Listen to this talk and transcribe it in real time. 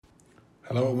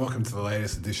Hello and welcome to the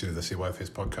latest edition of the CYFS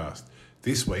podcast.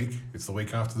 This week, it's the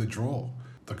week after the draw.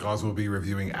 The guys will be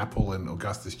reviewing Apple and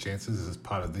Augusta's chances as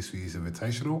part of this year's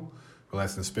invitational. We'll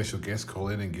have some special guests call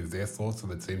in and give their thoughts on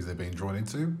the teams they've been drawn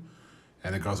into.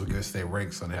 And the guys will give us their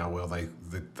ranks on how well they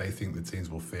think the teams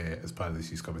will fare as part of this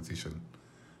year's competition.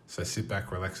 So sit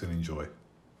back, relax and enjoy.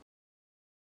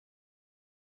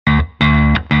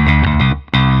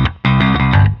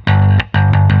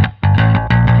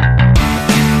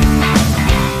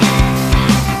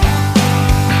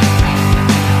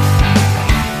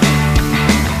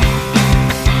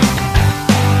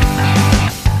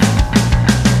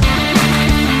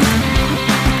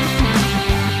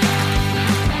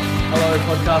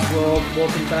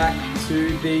 Welcome back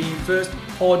to the first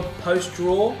pod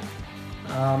post-draw.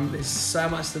 There's so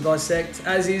much to dissect.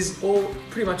 As is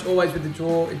pretty much always with the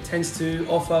draw, it tends to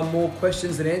offer more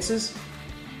questions than answers.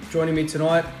 Joining me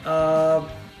tonight,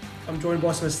 I'm joined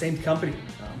by some esteemed company.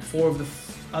 Four of the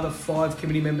other five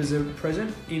committee members are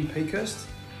present in Peakhurst.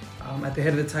 At the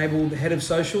head of the table, the head of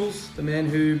socials, the man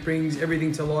who brings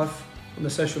everything to life on the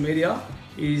social media,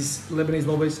 is Lebanese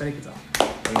Lobby's Tony Qatar.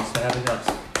 Thanks for having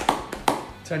us.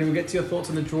 Tony, we'll get to your thoughts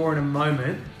on the draw in a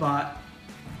moment, but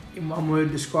in one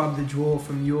word, describe the draw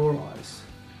from your eyes.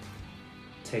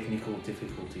 Technical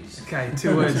difficulties. Okay,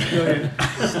 2 words. Brilliant.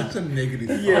 Such a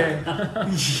negative. Yeah.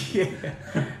 Yeah.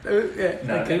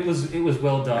 No, Okay. it was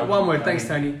well done. One word. Thanks,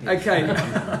 Tony. Okay.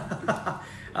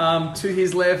 To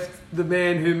his left, the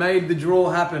man who made the draw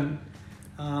happen.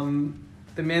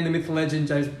 The man, the myth, the legend,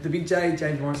 the big J,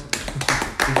 James Morrison. Big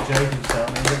J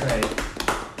himself, man. Great.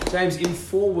 James, in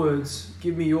 4 words,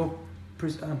 give me your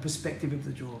perspective of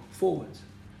the draw. 4 words.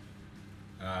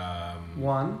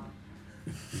 1.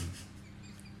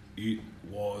 It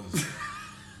was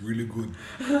really good.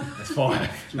 That's 5.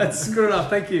 That's good enough,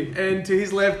 thank you. And to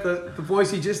his left, the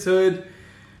voice you just heard,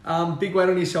 big weight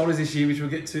on his shoulders this year, which we'll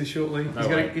get to shortly.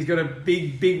 He's got a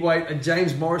big weight, a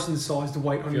James Morrison-sized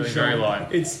weight on his shoulder. Feeling very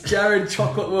light. It's Jared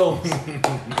Chocolate Wells.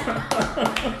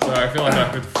 Sorry, I feel like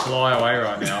I could fly away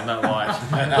right now. I'm that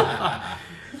light.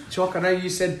 Choc, I know you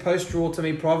said post-draw to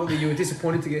me privately you were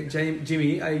disappointed to get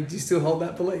Jimmy. Do you still hold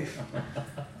that belief?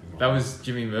 That was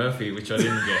Jimmy Murphy, which I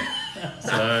didn't get.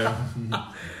 So,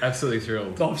 absolutely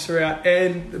thrilled. Tops are out.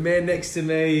 And the man next to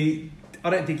me, I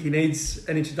don't think he needs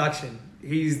an introduction.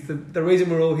 He's the reason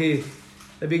we're all here.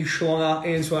 The big schlonger,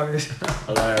 Ian Suarez.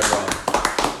 Hello, everyone.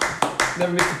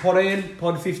 Never missed a pod, Ian.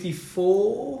 Pod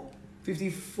 54.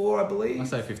 54, I believe. I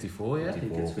say 54, yeah? I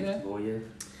think it's 54, yeah.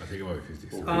 I think it might be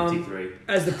 53. Or 53.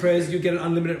 As the Prez, you get an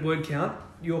unlimited word count.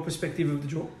 Your perspective of the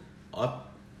draw?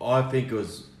 I think it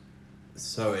was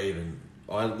so even.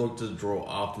 I looked at the draw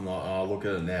after night and I look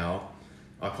at it now.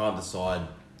 I can't decide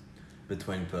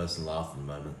between first and last at the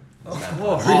moment.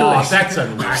 Oh, that's a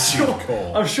massive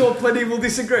call. I'm sure plenty will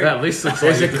disagree. That list looks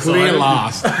like There's a clear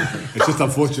last. It's just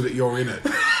unfortunate you're in it.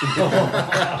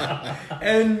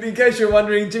 And in case you're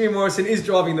wondering, Jimmy Morrison is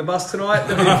driving the bus tonight.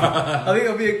 I think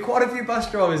there'll be quite a few bus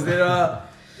drivers. There are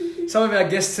some of our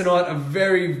guests tonight are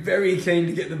very, very keen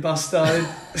to get the bus started.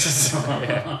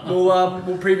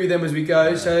 We'll preview them as we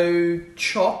go. So,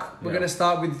 Choc, we're going to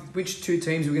start with which 2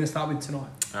 teams we're going to start with tonight.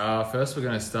 First, we're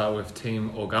going to start with Team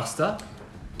Augusta.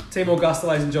 Team Augusta,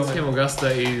 ladies and gentlemen. Team Augusta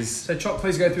is... So, Choc,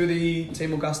 please go through the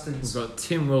Team Augustans. We've got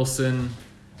Tim Wilson,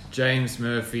 James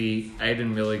Murphy,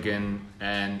 Aidan Milligan,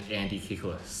 and Andy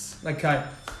Kickless. Okay.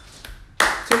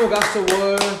 Team Augusta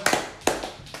were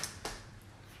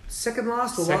second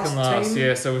last or Second last last, team?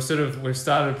 yeah. So we've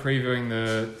started previewing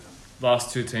the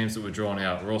last 2 teams that were drawn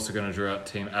out. We're also going to draw out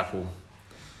Team Apple.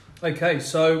 Okay,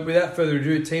 so without further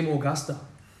ado, Team Augusta.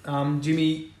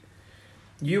 Jimmy,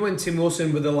 you and Tim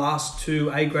Wilson were the last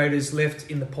 2 A-graders left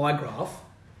in the pie graph.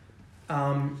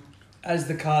 As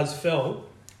the cards fell,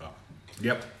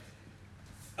 Yep.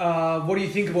 what do you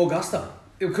think of Augusta?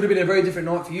 It could have been a very different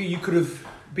night for you. You could have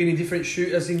been in different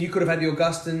shoot, as in you could have had the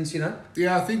Augustans, you know?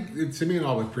 Yeah, I think Timmy and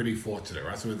I were pretty fortunate,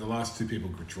 right? So we're the last 2 people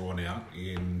drawn out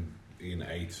in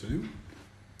A2.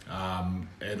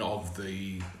 And of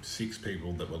the 6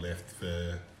 people that were left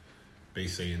for B,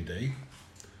 C and D,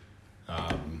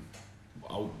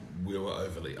 we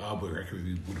reckon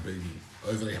we would have been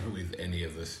overly happy with any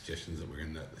of the suggestions that were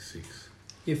in the 6.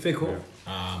 Yeah, fair call.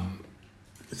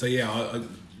 So yeah,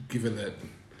 given that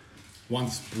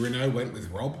once Bruno went with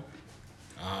Rob,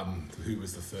 who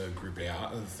was the third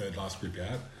last group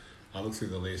out, I looked through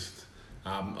the list.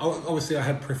 Obviously, I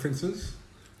had preferences.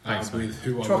 Thanks, with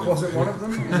who I Choc wasn't one of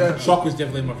them? Is that Choc was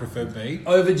definitely my preferred B.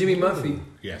 over Jimmy Murphy?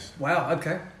 Yes. Wow,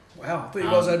 okay. Wow, I thought you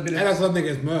guys had a bit And that's of... nothing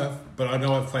against Murph, but I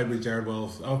know I've played with Jared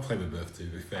Wells. I've played with Murph too,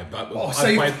 to be fair. But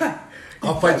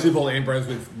I've played Super Bowl Ambrose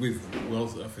with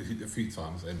Wells a few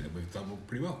times, and we've done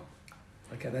pretty well.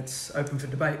 Okay, that's open for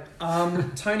debate.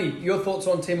 Tony, your thoughts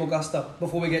on Team Augusta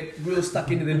before we get real stuck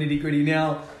into the nitty-gritty.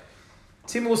 Now,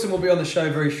 Tim Wilson will be on the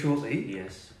show very shortly.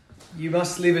 Yes. You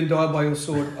must live and die by your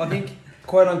sword. I think,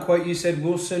 quote unquote, you said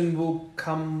Wilson will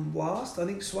come last. I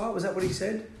think Swart, was that what he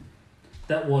said?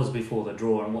 That was before the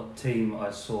draw, and what team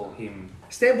I saw him.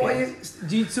 Stand by you.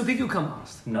 Do you still think he'll come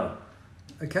last? No.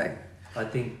 Okay. I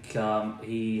think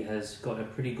he has got a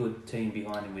pretty good team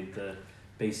behind him with the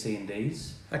B, C, and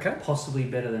Ds. Okay. Possibly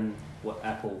better than what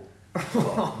Apple.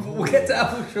 We'll get to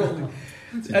Apple shortly.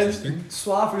 That's interesting. And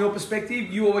Swar, from your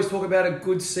perspective, you always talk about a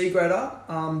good C grader.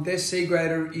 Their C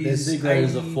grader is. Their C grader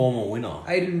is a former winner.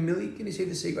 Aiden Milligan, is he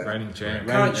the C grader? Reigning champ.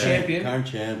 Current champion. Current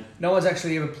champ. No one's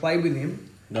actually ever played with him.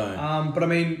 No. But I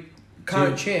mean,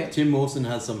 current champ. Tim Wilson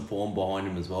has some form behind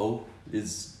him as well.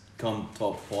 He's come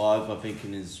top 5, I think,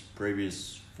 in his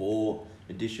previous 4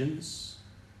 editions.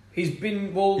 He's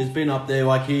been up there.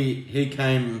 Like he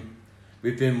came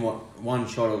within one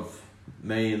shot of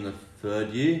me in the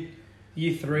 3rd year.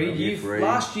 Year 3. Year 3.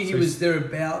 Last year he was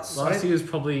thereabouts. Last year was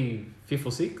probably 5th or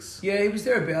 6th. Yeah, he was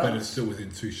thereabouts. But it's still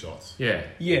within 2 shots. Yeah.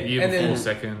 Yeah, Year and before then-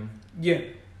 second. Yeah.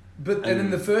 And then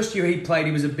the first year he played,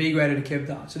 he was a B grader to Kev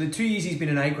Dart. So the 2 years he's been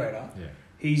an A grader, Yeah.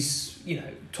 he's,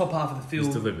 top half of the field.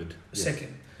 He's delivered.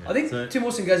 Second. Yeah. I think So- Tim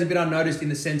Wilson goes a bit unnoticed in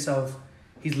the sense of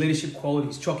his leadership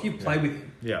qualities. Chock, you've played with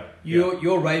him. Yeah.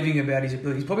 You're raving about his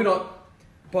ability. He's probably not,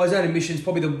 by his own admissions,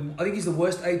 I think he's the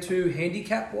worst A2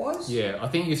 handicap wise. Yeah, I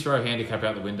think you throw a handicap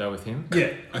out the window with him.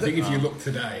 Yeah. I think if you look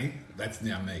today, that's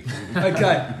now me.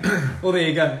 Okay. Well, there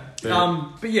you go.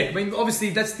 Yeah. But yeah, I mean,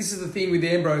 obviously this is the thing with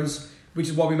Ambrose, which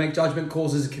is why we make judgment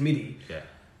calls as a committee. Yeah.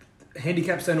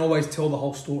 Handicaps don't always tell the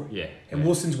whole story. Yeah. And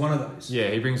Wilson's one of those. Yeah,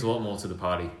 he brings a lot more to the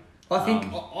party. I think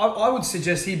I would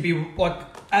suggest he'd be like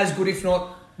as good, if not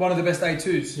one of the best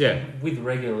A2s. Yeah. With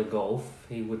regular golf,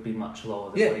 he would be much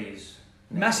lower than Yeah. what he is.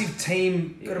 Massive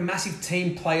team, got a massive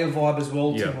team player vibe as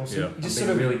well, Yeah, Tim Wilson. yeah. He just Being sort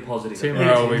of really positive. Team about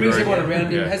morale it. will be brings very everyone good.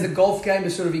 around him, Yeah. has the golf game to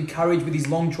sort of encourage with his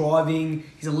long driving.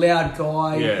 He's a loud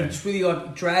guy. Yeah. He just really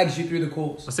drags you through the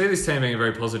course. I see this team being a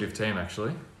very positive team,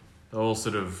 actually. They all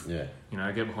sort of, Yeah.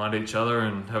 get behind each other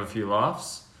and have a few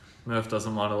laughs. Murph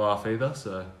doesn't mind a laugh either,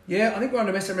 so... Yeah, I think we're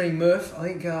underestimating Murph. I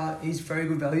think he's very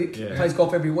good value. Yeah. Plays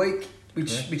golf every week,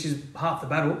 which Yeah. is half the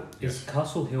battle. Is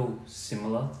Castle Hill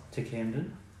similar to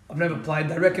Camden? I've never played.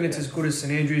 They reckon it's as good as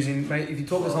St Andrews. Mate, if you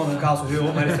talk to someone from Castle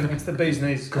Hill, mate, it's the bee's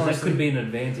knees. Because that honestly. could be an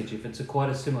advantage. If it's quite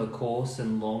a similar course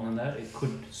and long and that, it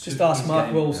could suit Just ask his Mark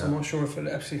game. Wells. I'm not sure if it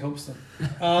actually helps them.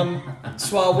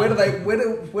 Swar,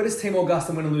 where does Team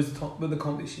Augusta win and lose the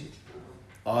comp this year?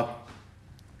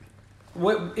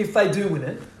 If they do win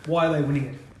it, why are they winning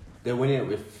it? They're winning it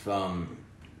with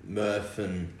Murph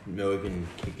and Milligan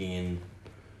kicking in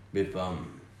with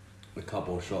a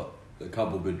couple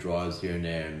of good drives here and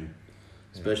there, and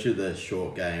especially the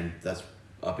short game.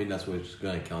 I think that's what it's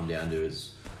going to come down to,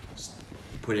 is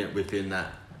putting it within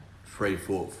that 3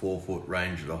 foot, 4 foot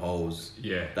range of the holes.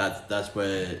 Yeah. That's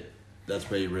where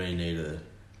you really need to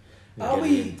Are get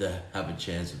we- in to have a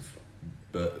chance of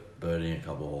birding a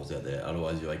couple of holes out there.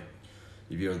 Otherwise, you're like,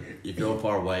 if you're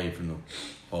far away from the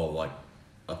hole, like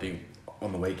I think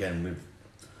on the weekend with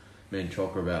me and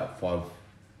Chock are about 5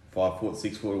 foot,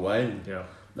 6 foot away, and Yeah.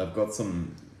 they've got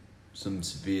some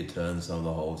severe turns some of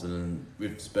the holes, and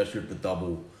then especially with the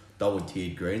double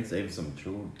tiered greens, even some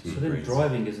triple tiered So then greens.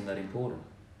 driving isn't that important.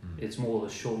 It's more the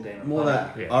short game. of More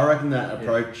that putting. Yeah. I reckon that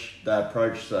approach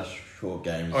slash short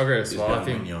game. I agree as is well. gonna I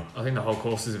think win you. the whole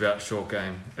course is about short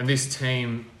game. And this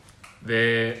team,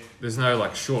 there's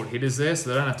no short hitters there, so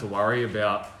they don't have to worry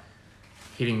about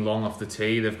hitting long off the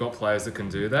tee. They've got players that can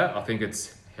do that. I think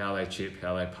it's how they chip,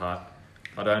 how they putt.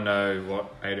 I don't know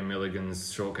what Aiden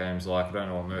Milligan's short game's like. I don't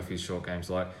know what Murphy's short game's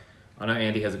like. I know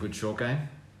Andy has a good short game,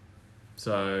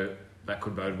 so that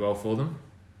could bode well for them.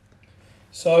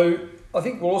 So I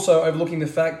think we're also overlooking the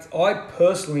fact, I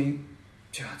personally,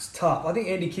 it's tough. I think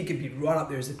Andy Kick could be right up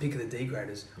there as the pick of the D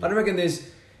graders. I don't reckon there's...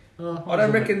 He I was don't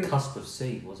on the reckon... cusp of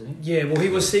C, wasn't he? Yeah, well, he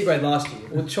was C grade last year.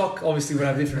 Well, Chock obviously would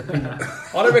have a different opinion.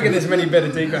 I don't reckon there's many better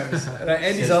D graders.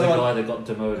 Andy's Says the other one... guy that got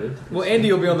demoted. Well,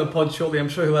 Andy will be on the pod shortly. I'm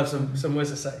sure he'll have some words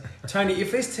to say. Tony,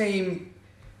 if this team...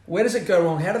 Where does it go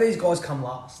wrong? How do these guys come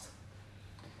last?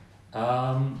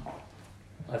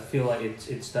 I feel like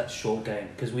it's that short game,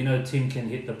 because we know Tim can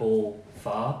hit the ball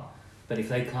far, but if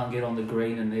they can't get on the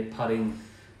green and they're putting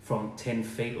from 10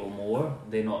 feet or more,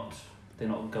 they're not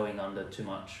going under too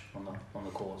much on the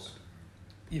course.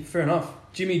 Yeah, fair enough.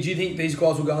 Jimmy, do you think these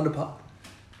guys will go under putt?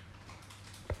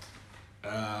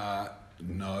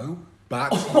 No, but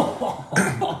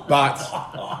but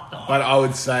I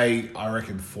would say I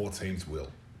reckon 4 teams will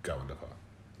go into par.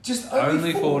 Just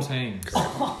Only 4 teams.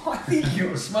 I think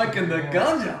you're smoking the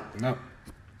ganja. No.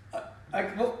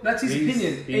 Well, that's his He's-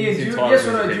 opinion. he's Ian, entitled yes to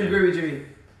or no? his Do you opinion. agree with Jimmy?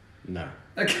 No.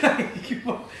 Okay.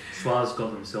 Swaz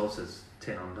got themselves as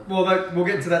 10 under. Well, we'll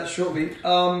get to that shortly.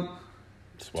 So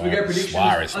we go predictions.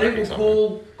 Swire is I think smoking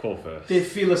we'll Call first. their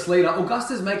fearless leader.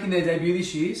 Augusta's making their debut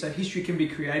this year, so history can be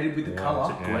created with the Yeah,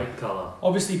 colour. It's a great colour.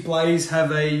 Obviously, Blaze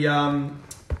have a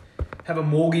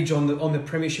mortgage on the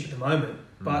premiership at the moment,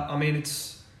 but I mean,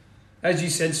 it's as you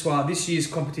said, Swar. This year's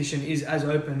competition is as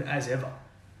open as ever.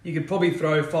 You could probably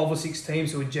throw 5 or 6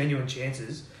 teams who are genuine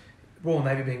chances, Royal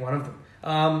Navy being one of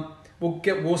them. We'll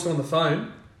get Warsaw on the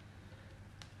phone.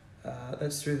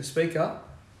 That's through the speaker.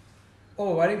 While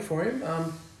we're waiting for him,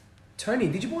 Tony,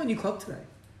 did you buy a new club today?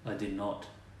 I did not.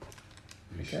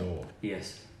 You sure?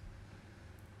 Yes.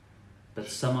 But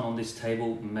someone on this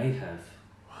table may have.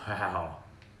 Wow.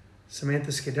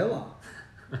 Samantha Scadella.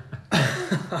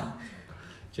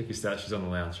 Check your stats. She's on the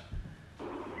lounge.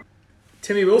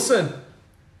 Timmy Wilson.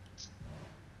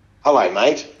 Hello,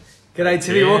 mate. G'day,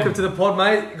 Timmy. Yeah. Welcome to the pod,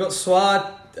 mate. You've got Swart,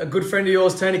 a good friend of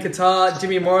yours, Tony Qatar,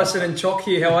 Jimmy Morrison, and Chock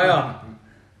here. How are you?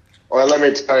 Well, let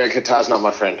me tell you, Qatar's not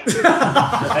my friend.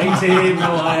 Hey Tim,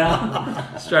 how are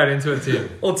ya? Straight into it, Tim.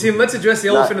 Well, Tim, let's address the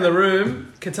elephant in the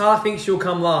room. Qatar thinks you'll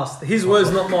come last. His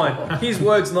words, not mine. His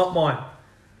words, not mine.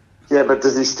 Yeah, but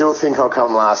does he still think I'll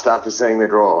come last after seeing the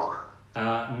draw?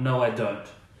 No, I don't.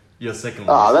 You're second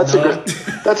Oh, last.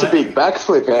 that's a big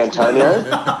backflip, Antonio.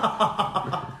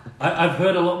 I've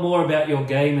heard a lot more about your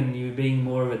game and you being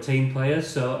more of a team player,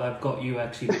 so I've got you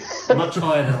actually much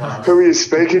higher than last. Who are you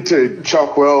speaking to?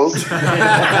 Chock Wells.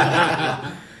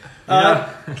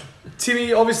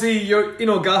 Timmy, obviously, you're in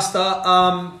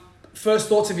Augusta. First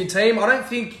thoughts of your team? I don't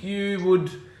think you would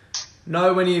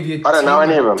know any of your I don't know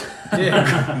any of them.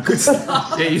 Yeah, good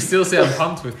stuff. Yeah, you still sound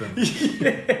pumped with them.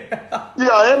 Yeah,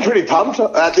 I am pretty pumped.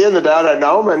 At the end of the day, I don't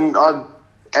know them,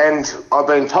 and I've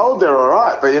been told they're all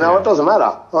right. But you know, it doesn't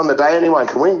matter. On the day, anyone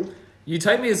can win. You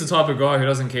take me as the type of guy who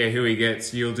doesn't care who he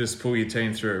gets. You'll just pull your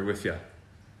team through with you.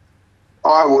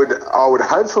 I would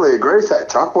hopefully agree with that,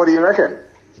 Chuck. What do you reckon?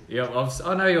 Yeah,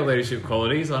 I know your leadership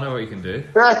qualities. I know what you can do.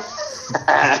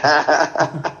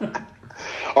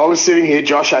 I was sitting here,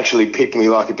 Josh actually picked me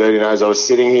like a dirty nose. I was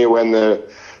sitting here when the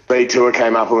B tour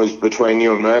came up and was between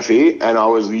you and Murphy, and I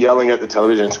was yelling at the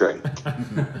television screen.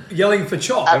 Yelling for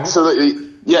Chock.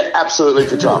 Absolutely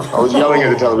for Josh. I was yelling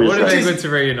at the television Would have screen. been good to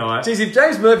reunite. Jeez, if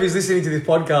James Murphy's listening to this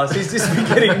podcast, he's just been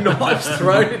getting knives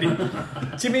thrown at him.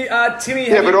 Timmy,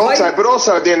 Yeah, but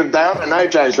also at the end of the day, I don't know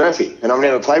James Murphy, and I've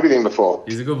never played with him before.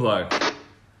 He's a good bloke.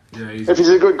 Yeah, If he's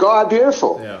a good guy,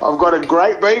 beautiful. Yeah. I've got a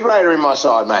great B grader in my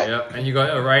side, mate. Yep, and you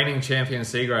got a reigning champion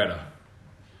C grader.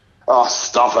 Oh,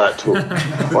 stop it.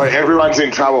 Well, everyone's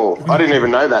in trouble. I didn't even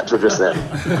know that till just then.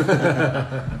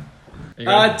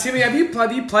 Timmy, have you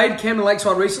played Camden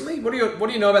Lakeside recently? What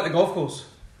do you know about the golf course?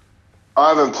 I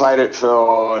haven't played it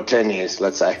for 10 years,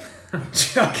 let's say.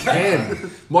 Can.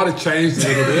 Might have changed a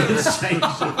little bit.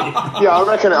 Yeah,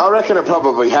 I reckon it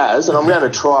probably has, and I'm going to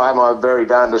try my very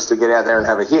darndest to get out there and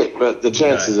have a hit, but the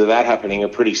chances of that happening are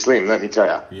pretty slim, let me tell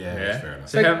you. Yeah, that's fair enough.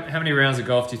 So how many rounds of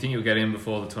golf do you think you'll get in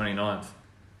before the 29th?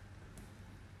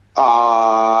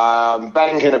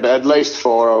 Banking at least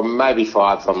 4 or maybe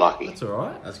 5 if I'm lucky. That's all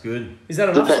right. That's good. Is that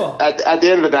enough? Swart? At the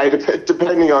end of the day,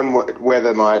 depending on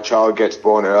whether my child gets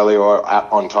born early or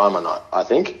on time or not, I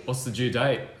think. What's the due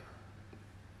date?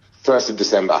 1st of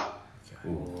December.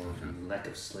 Lack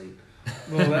of sleep.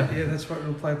 Well, that's what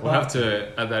we'll play. We'll have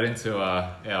to add that into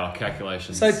our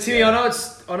calculations. So Timmy, I know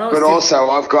it's. But also,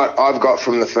 I've got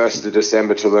from the 1st of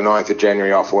December till the 9th of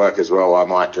January off work as well. I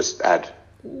might just add.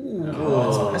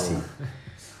 That's messy.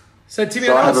 So Timmy,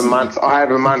 So I have it's- a month. I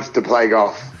have a month to play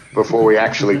golf before we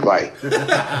actually play.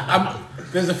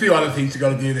 There's a few other things you got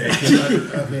to do there.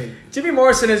 I think. Jimmy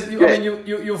Morrison is. Yeah. I mean,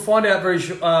 you'll find out very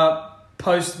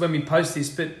post when we post this,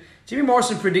 but Jimmy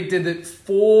Morrison predicted that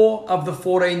 4 of the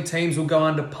 14 teams will go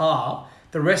under par.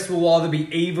 The rest will either be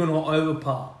even or over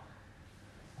par.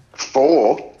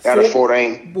 4 out of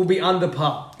 14. Will be under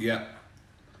par. Yeah.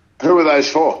 Who are those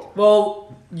 4?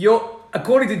 Well,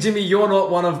 according to Jimmy, you're not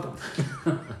one of them.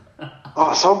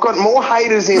 Oh, so I've got more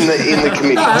haters in the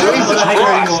committee. I'm Jesus not a hater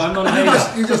Christ. anymore. I'm not a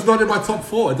hater. You're just not in my top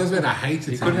 4. It doesn't mean I hate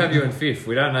it. He could have you in 5th.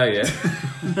 We don't know yet.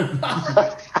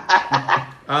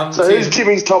 So who's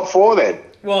Timmy's top 4 then?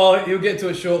 Well, you'll get to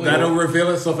it shortly. That'll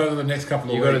reveal itself over the next couple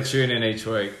of You've got to weeks. tune in each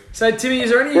week. So, Timmy, is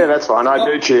there any... Yeah, that's fine. I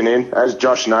do tune in, as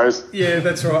Josh knows. Yeah,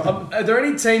 that's right. Are there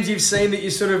any teams you've seen that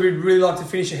you sort of would really like to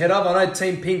finish ahead of? I know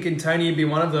Team Pink and Tony would be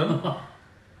one of them.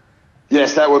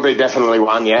 Yes, that would be definitely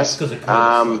one, yes. That's 'cause of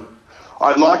Curtis.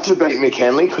 I'd like to beat Mick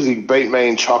Henley because he beat me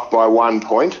in chalk by 1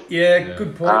 point. Yeah,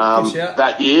 good point. Good shout.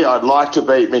 That year, I'd like to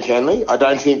beat Mick Henley. I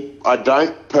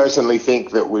don't personally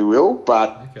think that we will,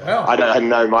 but Wow. I don't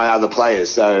know my other players,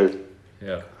 so...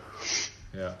 Yeah.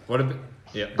 What about?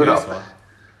 Yeah. But that's I- fine.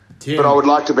 Tim, But I would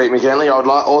like to beat Mick Henley. I would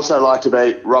also like to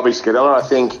beat Robbie Scudella. I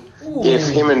think if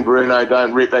him and Bruno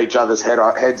don't rip each other's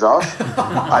heads off,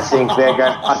 I think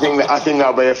I think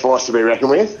they'll be a force to be reckoned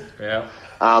with. Yeah.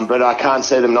 But I can't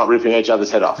see them not ripping each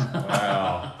other's head off.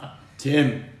 Wow.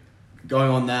 Tim, going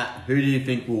on that, who do you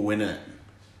think will win it?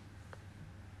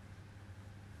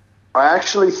 I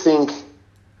actually think...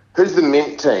 Who's the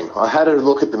Mint team? I had a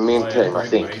look at the Mint team, I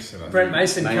think. Brent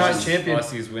Mason, current champion.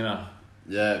 Spicy's winner.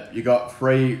 Yeah, you got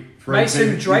three Mason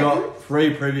you Drayton? got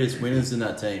 3 previous winners in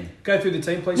that team. Go through the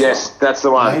team, please. Yes, that's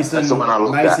the one. That's the one I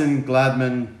looked at. Mason,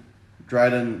 Gladman,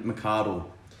 Drayton, McArdle.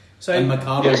 So, And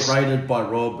McArdle Yes. rated by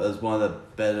Rob as one of the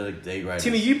better D graders.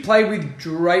 Timmy, you played with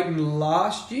Drayton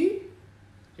last year.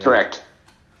 Correct.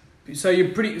 So you're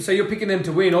picking them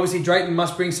to win. Obviously, Drayton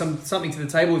must bring something to the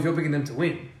table if you're picking them to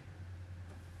win.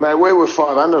 Mate, we were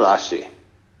 5 under last year.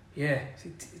 Yeah.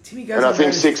 See, Timmy goes And I think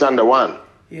unnoticed. 6 under 1.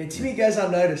 Yeah, Timmy goes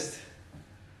unnoticed.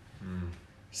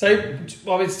 So,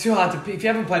 well, it's too hard to pick. If you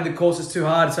haven't played the course, it's too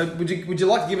hard. So, would you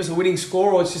like to give us a winning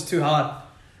score, or it's just too hard?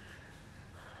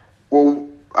 Well,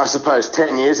 I suppose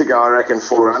 10 years ago, I reckon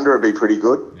 4 under would be pretty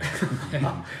good.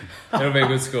 It'll be a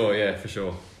good score, yeah, for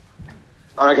sure.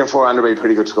 I reckon 4 under would be a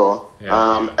pretty good score.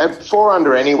 Yeah. At 4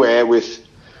 under anywhere with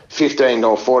 15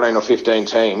 or 14 or 15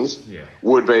 teams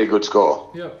would be a good score.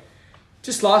 Yep.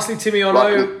 Just lastly, Timmy, I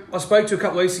know I spoke to you a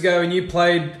couple of weeks ago, and you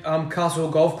played Castle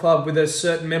Golf Club with a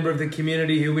certain member of the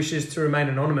community who wishes to remain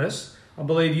anonymous. I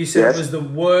believe you said Yes. it was the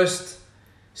worst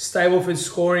Stableford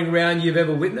scoring round you've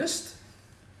ever witnessed.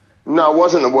 No, it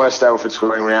wasn't the worst Stableford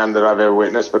scoring round that I've ever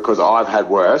witnessed because I've had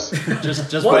worse. just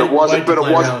But it wasn't. But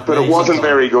it wasn't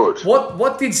very good.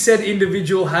 What did said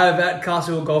individual have at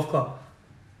Castle Golf Club?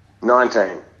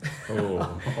 19.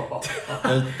 Oh.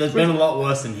 There's been a lot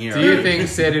worse than here. Do you think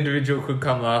said individual could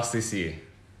come last this year?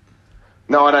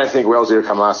 No, I don't think Wellesley will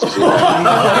come last this year.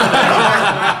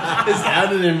 It's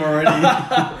outed him already.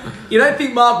 You don't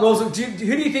think Mark Wells? Who do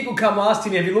you think will come last,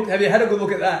 Timmy? Have you had a good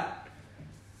look at that?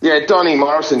 Yeah, Donnie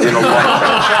Morrison's in a white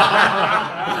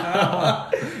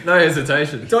No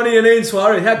hesitation. Donny and Ian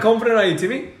Suarez. How confident are you,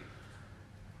 Timmy?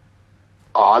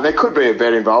 Oh, there could be a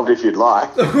bet involved if you'd like.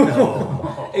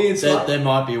 Ian Suarez. There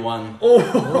might be one.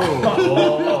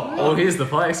 Oh, here's the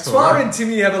place for Suarez it. and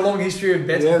Timmy have a long history of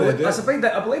bets. Yeah, before. they do.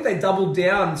 I believe they doubled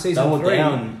down season Double 3.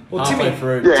 down Well, halfway Timmy.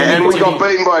 through. Yeah, and we got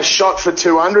beaten by a shot for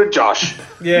 200, Josh.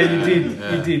 Yeah, you did.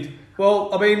 You did.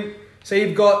 Well, I mean, so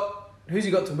you've got who's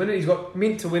he got to win it? He's got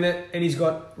Mint to win it, and he's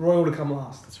got Royal to come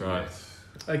last. That's right.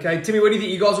 Okay, Timmy, where do you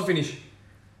think you guys will finish?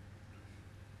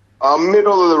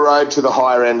 Middle of the road to the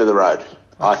higher end of the road,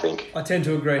 I think. I tend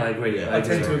to agree. I agree. Yeah, I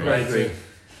tend to agree. I agree.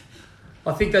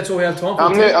 I think that's all we have time for.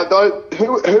 Tim.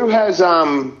 Who has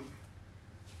Kev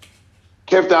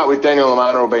Dart with Daniel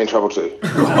Lamana will be in trouble too.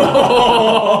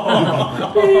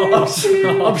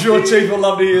 I'm sure Chief will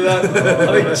love to hear that.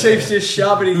 I think Chief's just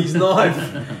sharpening his knife.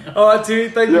 All right, Timmy,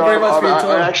 thank you very much for your I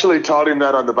time. actually told him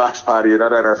that on the Bucks party, and I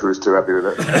don't know if he was too happy with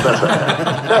it. That's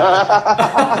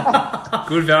right.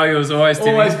 Good value as always,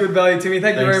 Timmy. Always good value, Timmy.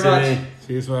 Thank you very much. Timmy.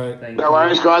 Cheers, mate. Thank No you.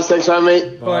 worries, guys. Thanks for having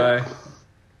me. Bye.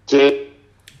 Cheers.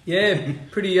 Yeah,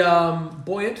 pretty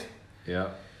buoyant. Yeah.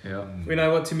 We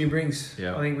know what Timmy brings.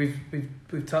 Yeah. I think we've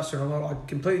touched on a lot. I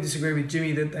completely disagree with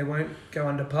Jimmy that they won't go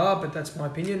under par, but that's my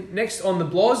opinion. Next on the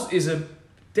Bloz is a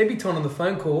debutant on the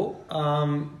phone call.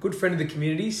 Good friend of the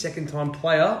community, second time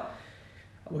player.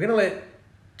 We're going to let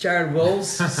Jared Wells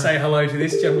say hello to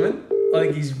this gentleman. I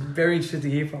think he's very interested to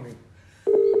hear from him.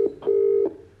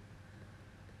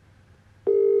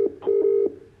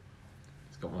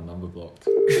 He's got my number blocked.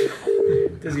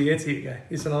 Does he? Here you go.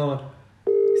 Here's another one.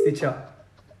 Stitch up.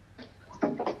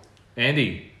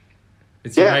 Andy,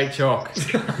 it's Yeah. your mate Chalk.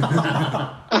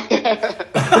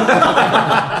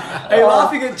 Are you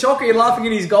laughing at Chock or are you laughing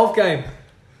at his golf game?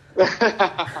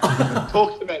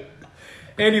 Talk to me.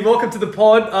 Andy, welcome to the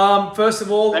pod. First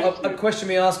of all, a question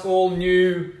we ask all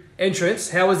new entrants.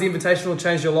 How has the Invitational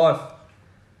changed your life?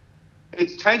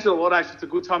 It's changed a lot, actually. It's a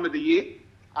good time of the year.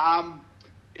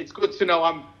 It's good to know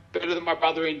I'm better than my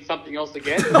brother in something else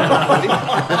again. That's not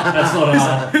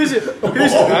hard.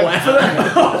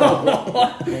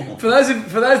 For those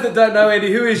that don't know,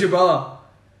 Andy, who is your brother?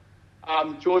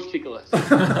 George Kickless.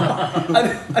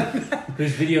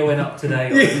 Whose video went up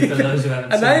today? For those who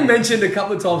haven't A seen name it. mentioned a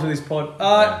couple of times in this pod.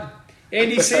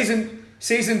 Andy, season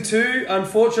Season 2,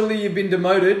 unfortunately, you've been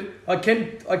demoted. I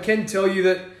can tell you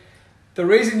that the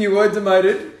reason you were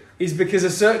demoted is because a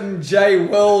certain Jay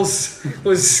Wells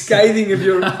was scathing of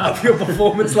your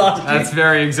performance last year. That's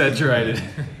very exaggerated.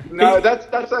 No,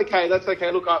 that's okay. That's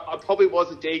okay. Look, I probably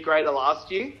was a D grader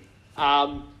last year.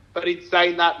 But in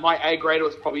saying that, my A grader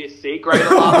was probably a C grader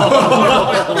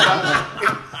last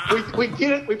year. we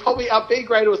did it. Our B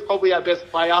grader was probably our best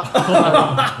player.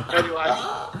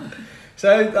 Anyway.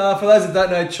 So, for those that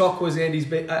don't know, Chock was Andy's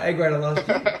A grader last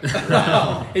year.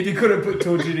 If you couldn't put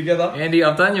 2 and 2 together. Andy,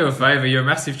 I've done you a favour. You're a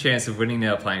massive chance of winning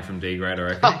now playing from D grade, I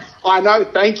reckon. I know.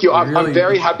 Thank you. I'm Really?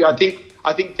 very happy. I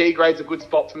think D grade's a good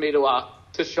spot for me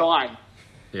to shine.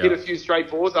 Yeah. Hit a few straight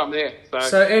balls. I'm there.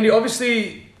 So, Andy,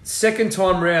 obviously, second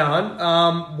time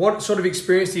round, what sort of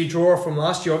experience do you draw from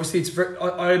last year? Obviously,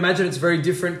 I imagine it's very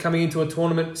different coming into a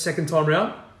tournament second time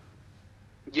round.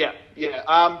 Yeah.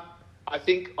 I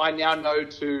think I now know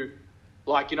to,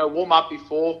 warm up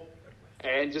before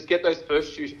and just get those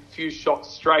first few shots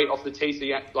straight off the tee, so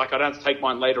I don't have to take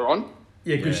mine later on.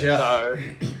 Yeah, good shout. So,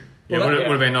 Yeah, it would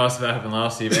have been nice if that happened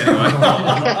last year, but anyway.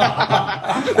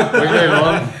 We move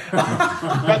on.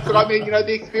 that's what I mean.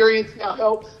 The experience now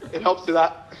helps. It helps to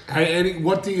that. Hey, Eddie,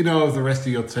 what do you know of the rest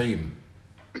of your team?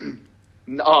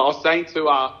 No, I was saying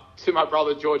to my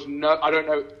brother George, no, I don't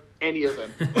know any of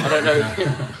them. I don't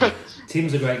know.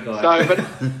 Tim's a great guy. So, but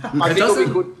I think it'll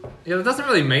be good. Yeah, it doesn't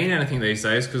really mean anything these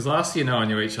days because last year no one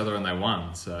knew each other and they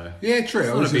won. So Yeah, true. I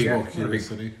Not was a just big- more not a curious.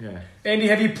 big- yeah. Andy,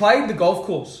 have you played the golf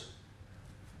course?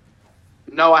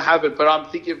 No, I haven't, but I'm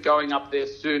thinking of going up there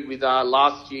soon with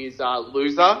last year's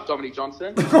loser, Dominic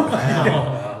Johnson.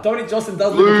 Dominic Johnson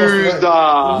does live across the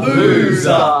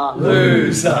road.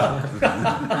 Loser.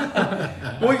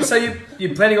 Well, so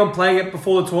you're planning on playing it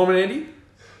before the tournament, Andy?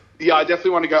 Yeah, I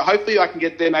definitely want to go. Hopefully I can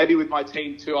get there maybe with my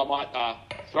team too. I might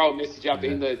throw a message out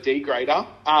in the D grader.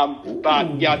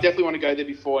 But yeah, I definitely want to go there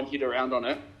before and hit around on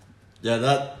it. Yeah,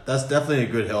 that's definitely a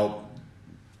good help.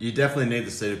 You definitely need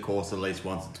to see the course at least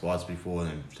once or twice before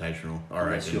an invitational. I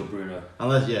Unless reckon. you're Bruno.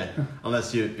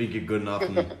 Unless you think you're good enough.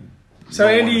 And So,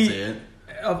 might wanna Andy, see it.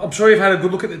 I'm sure you've had a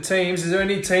good look at the teams. Is there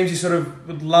any teams you sort of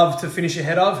would love to finish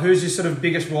ahead of? Who's your sort of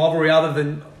biggest rivalry other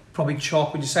than probably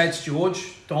Chock? Would you say it's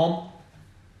George, Dom?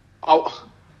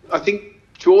 I think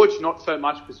George, not so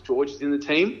much because George is in the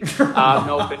team.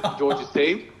 No offense to George's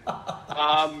team.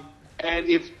 And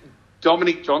if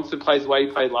Dominic Johnson plays the way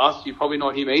he played last year, probably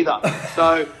not him either.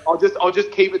 So I'll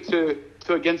just keep it to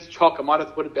against Chock. I might have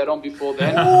to put a bet on before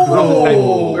then. We're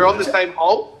on the same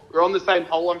hole. We're on the same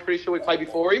hole. I'm pretty sure we played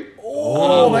before him. They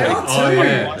are too.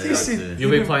 yeah. This is- You'll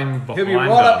be playing behind He'll be right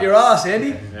up your ass,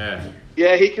 Andy. Yeah.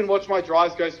 Yeah, he can watch my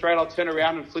drives go straight. I'll turn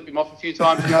around and flip him off a few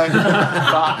times,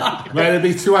 But Mate, it'd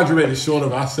be 200 metres short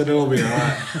of us, and it'll be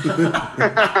alright.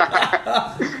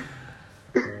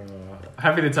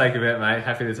 Happy to take a bet, mate.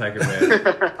 Happy to take a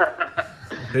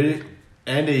bet.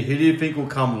 Andy, who do you think will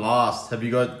come last? Have you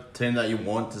got a team that you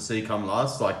want to see come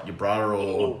last, like your brother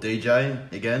or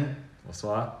DJ again? What's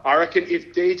that? I reckon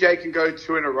if DJ can go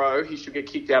 2 in a row, he should get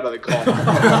kicked out of the comp.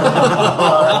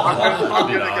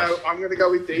 I'm going to go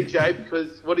with DJ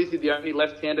because what is he, the only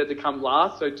left-hander to come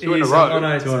last? So 2 in a row. I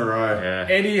know. 2 in a row. Yeah.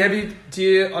 Andy,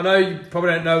 I know you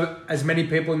probably don't know as many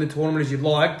people in the tournament as you'd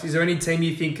like. Is there any team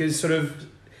you think is sort of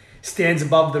stands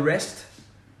above the rest?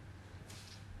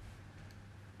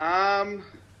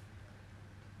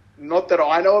 Not that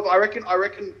I know of. I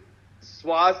reckon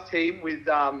Suar's team with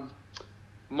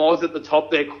Moz at the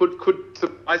top there could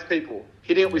surprise people.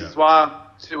 Hitting it with Suar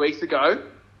 2 weeks ago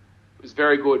was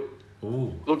very good.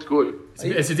 Ooh. Looked good.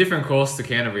 It's a different course to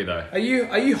Canterbury, though. Are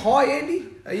you high, Andy?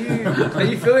 Are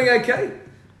you feeling okay?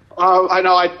 I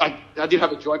know. I did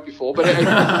have a joint before, but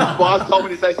Suar's told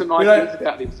me to say some nice things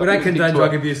about him. So We don't condone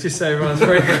drug abuse, just so everyone's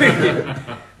very clear.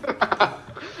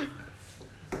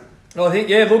 Well, I think,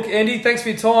 look, Andy, thanks for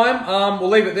your time. We'll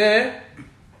leave it there.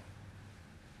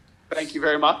 Thank you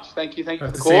very much. Thank you for Hope the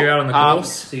to call. see you out on the course.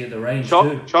 See you at the range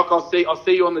too. Chock, I'll see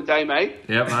you on the day, mate.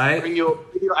 Yep, mate. Bring your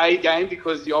A game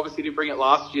because you obviously didn't bring it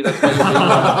last year. That's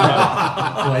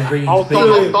why Always bringing I'll speed.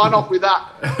 sign off with that.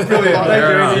 Brilliant. Thank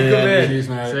you, Andy. Good man. Cheers,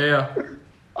 mate. See ya.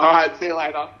 All right, see you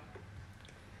later.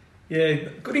 Yeah,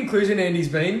 good inclusion Andy's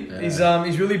been. Yeah.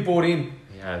 He's really bought in.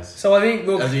 He has. So I think,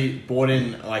 look, Has he bought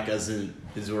in, has he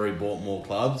already bought more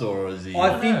clubs, or is he...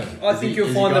 I think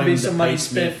you'll find there'll be some money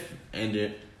spent.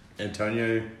 And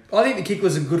Antonio... I think the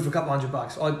Kicklers are good for a couple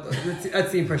 $100.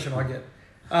 That's the impression I get.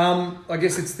 I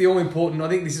guess it's the all important. I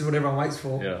think this is what everyone waits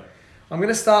for. Yeah. I'm going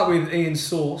to start with Ian's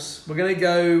source. We're going to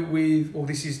go with,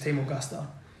 this is Team Augusta.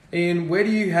 Ian, where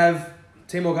do you have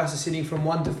Team Augusta sitting from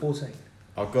 1 to 14?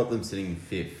 I've got them sitting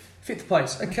 5th. 5th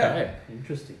place. Okay.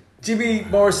 Interesting. Jimmy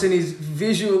Morrison is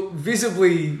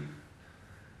visibly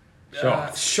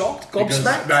shocked,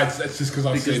 gobsmacked. That's just because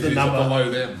I said he's below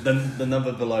them. The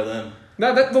number below them.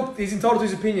 No, look, he's entitled to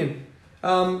his opinion.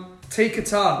 T.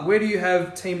 Qatar, where do you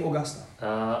have Team Augusta?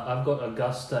 I've got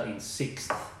Augusta in 6th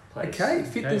place. Okay,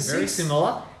 5th and 6th. Very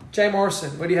similar. Jay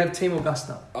Morrison, where do you have Team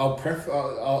Augusta? I'll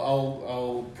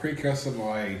precursor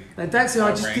my. Now, don't say I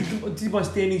just ranking. did my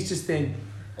standings just then.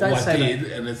 Don't Well, I say did,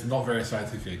 that. and it's not very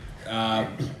scientific.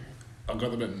 I've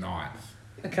got them at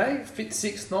 9th. Okay, 5th,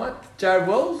 6th, 9th. Jared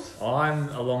Wells. I'm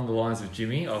along the lines of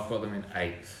Jimmy. I've got them in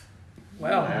 8th.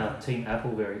 Wow. Team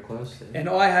Apple very close there. And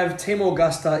I have Team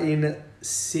Augusta in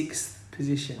 6th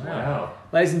position. Wow.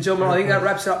 Ladies and gentlemen, I think that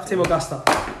wraps it up for Team Augusta.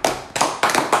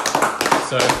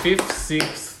 So 5th,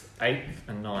 6th, 8th,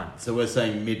 and 9th. So we're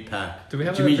saying mid-pack. Do we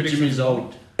have a prediction? Jimmy's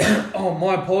old. Oh,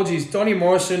 my apologies. Donnie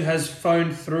Morrison has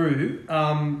phoned through.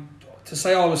 To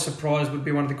say I was surprised would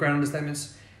be one of the grand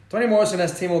understatements. Donnie Morrison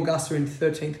has Team Augusta in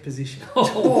 13th position.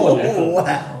 Oh,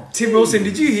 wow. Tim Wilson,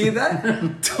 did you hear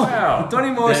that? Wow.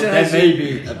 Donnie Morrison That has... may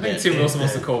be a I think bit. Tim Wilson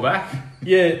wants to call back.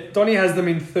 Yeah, Donnie has them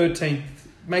in 13th.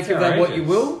 Make of that what you outrageous.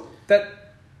 will.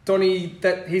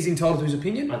 That he's entitled to his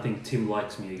opinion. I think Tim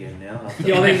likes me again now. After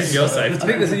Yeah, I think You're safe. I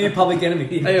think there's a new public enemy.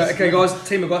 Anyway, okay, guys,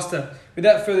 Team Augusta.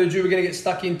 Without further ado, we're going to get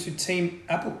stuck into Team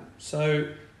Apple.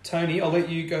 So, Tony, I'll let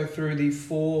you go through the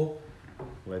 4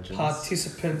 Legends.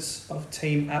 participants of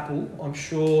Team Apple. I'm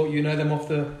sure you know them off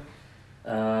the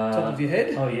top of your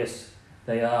head. Oh, yes.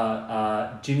 They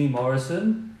are Jimmy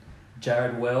Morrison,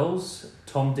 Jared Wells,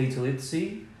 Tom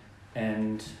DiTolizzi,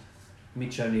 and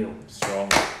Mitch O'Neill. Strong.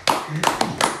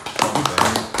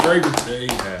 Very good team.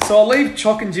 Yeah. So I'll leave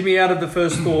Chock and Jimmy out of the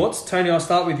first thoughts. Tony, I'll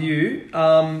start with you.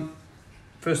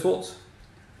 First thoughts?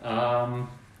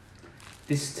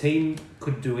 This team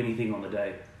could do anything on the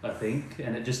day, I think,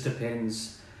 and it just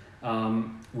depends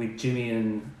with Jimmy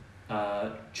and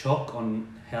Chock on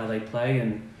how they play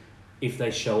and if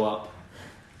they show up,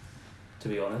 to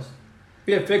be honest.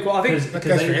 Yeah, fair call. I think That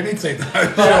goes for any team,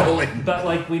 though, surely. But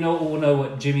like we all know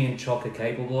what Jimmy and Chock are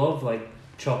capable of. Like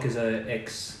Chock is a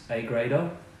ex-A grader.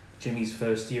 Jimmy's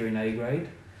first year in A grade,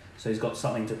 so he's got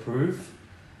something to prove.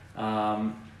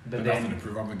 But Nothing to then,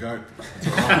 prove I'm the GOAT.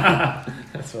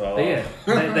 That's what I but like.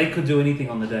 yeah, they could do anything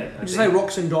on the day. would you say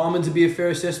rocks and diamonds would be a fair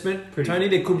assessment? Pretty. Tony,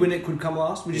 they could win, it could come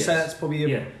last. Would you say Yes. that's probably a...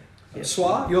 Yeah.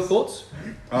 Swar, your thoughts?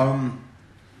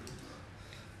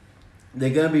 They're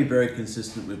going to be very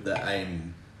consistent with the A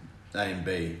and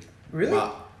B. Really?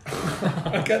 But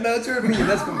Okay, no, that's your opinion.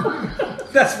 That's fine.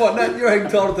 That's fine. No, you're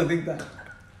entitled to think that.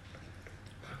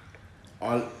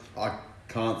 I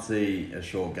can't see a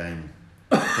short game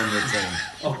from the team.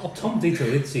 Oh, Tom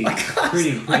DiTolizzi,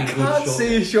 pretty I good can't shot.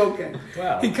 see a short game.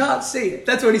 Wow. He can't see it.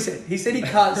 That's what he said. He said he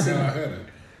can't see I it. heard it.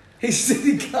 He said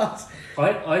he can't.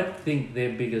 I think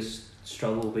their biggest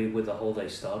struggle will be with the hole they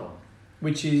start on.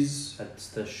 Which is That's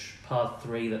the par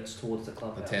 3 that's towards the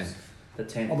clubhouse. The 10th. The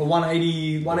 10th. oh, the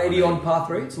 180 on par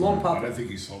 3. It's a long I par don't 3.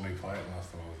 think you saw me play it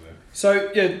last time I was there.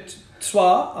 So, yeah,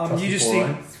 Swar, Trust you the just four,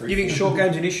 think, you think short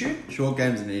game's an issue? Short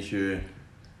game's an issue,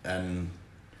 and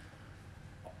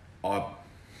I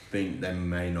think they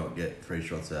may not get 3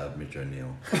 shots out of Mitch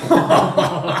O'Neill.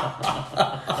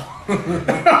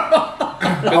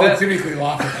 I would typically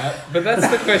laugh at that. But that's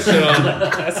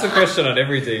the question on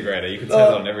every D grader. You can say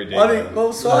that on every D I grader. think,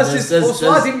 well, Swar's No, just, there's- well,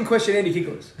 Swar there's- didn't question any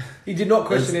kickers. He did not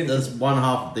question any. There's one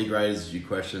half of the graders you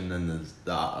question, and there's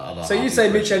the other. So half you say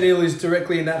you Mitch question. O'Neill is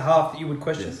directly in that half that you would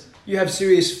question? Yes. You have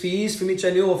serious fears for Mitch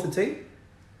O'Neill off the tee?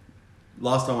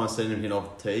 Last time I seen him hit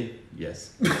off the tee,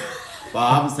 yes. But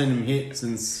I haven't seen him hit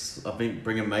since I think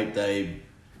Bring a Mate Day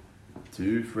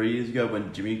 2-3 years ago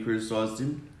when Jimmy criticised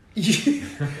him. So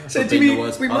For being Jimmy, the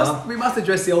worst we putter. must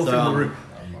address the elephant in the room.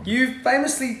 I'm You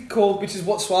famously called, which is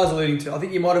what Swar's alluding to. I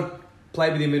think you might have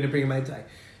played with him in a Bring a Mate Day.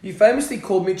 You famously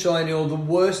called Mitch O'Neill the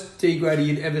worst degrader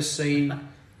you'd ever seen, I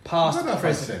past don't know if I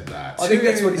present. said that. I think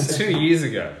that's what he said. 2 years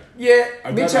ago. Yeah, I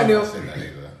don't Mitch know O'Neill. if I said that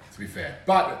either, to be fair.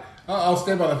 But I'll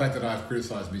stand by the fact that I've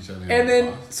criticised Mitch O'Neill. And in the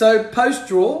then, past. so post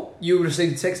draw, you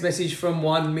received a text message from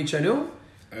one Mitch O'Neill.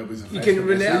 It was a You Facebook can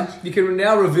now message. you can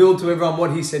now reveal to everyone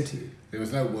what he said to you. There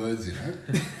was no words in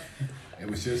it. It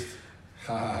was just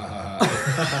ha ha ha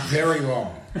ha. Very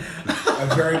long.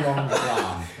 A very long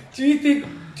laugh. Do you think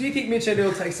Mitch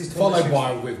O'Neill takes his tournament Followed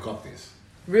seriously? by we've got this.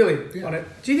 Really? Yeah. On it.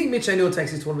 Do you think Mitch O'Neill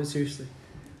takes his tournament seriously?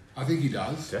 I think he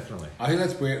does. Definitely. I think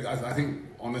that's where I think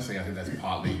honestly that's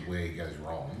partly where he goes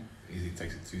wrong. Is he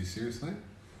takes it too seriously.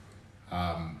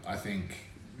 I think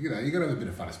you got to have a bit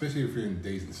of fun, especially if you're in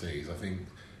D's and C's. I think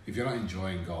if you're not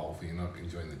enjoying golf and you're not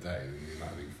enjoying the day, and you're not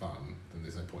having fun, then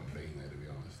there's no point in being there, to be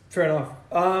honest. Fair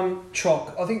enough.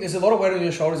 Chalk. I think there's a lot of weight on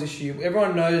your shoulders this year.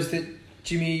 Everyone knows that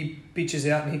Jimmy bitches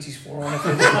out and hits his forearm.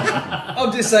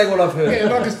 I'm just saying what I've heard. Yeah,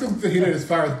 and I can still hit it as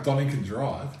far as Donny can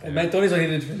drive. And mate, Donny's not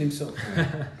hitting it for himself.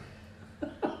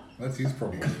 That's his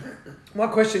problem. My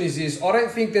question is this. I don't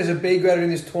think there's a B grader in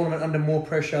this tournament under more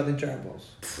pressure than Jared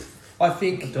Wells. I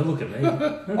think Don't look at me.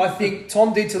 I think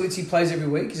Tom Di Talizzi plays every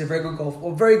week. He's a very good golfer.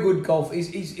 Or very good golfer.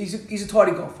 He's a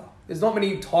tidy golfer. There's not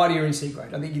many tidier in C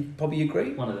grade. I think you'd probably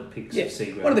agree. One of the picks Yeah, of C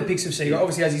grade. one of the picks of C grade.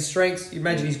 Obviously has his strengths. You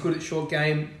imagine he's good at short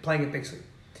game, playing at Bexley.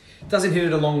 Doesn't hit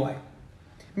it a long way.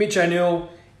 Mitch O'Neill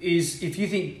is, if you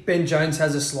think Ben Jones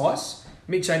has a slice,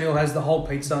 Mitch O'Neill has the whole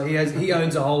pizza. He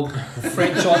owns a whole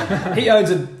franchise. He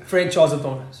owns a franchise of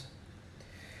Domino's.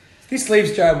 This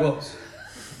leaves Jared Wells.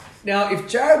 Now, if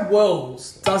Jared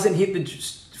Wells doesn't hit the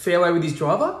fairway with his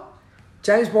driver,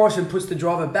 James Morrison puts the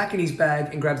driver back in his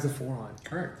bag and grabs the 4-iron.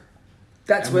 Correct.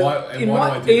 That's And where. why- and why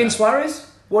do I do Ian that?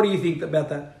 Suarez, what do you think about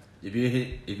that? If you're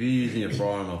using a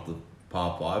 4-iron off the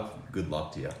par 5, good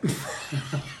luck to you.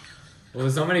 Well,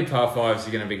 there's not many par 5s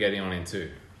you're going to be getting on in 2.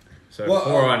 So Well,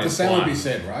 4-iron the is same would fine. be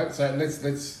said, right? So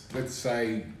let's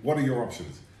say, what are your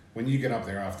options when you get up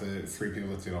there after 3 people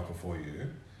that sit off before you,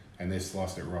 and they've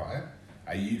sliced it right?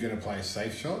 Are you going to play a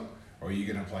safe shot, or are you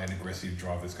going to play an aggressive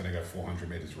drive that's going to go 400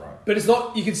 meters right? But it's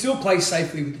not. You can still play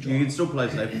safely with the You driver. can still play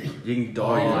safe. You can Oh,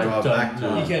 die I your drive don't back to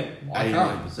know. You can. I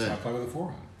can't. So I 89%. play with a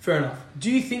 4-iron. Fair enough.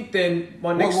 Do you think then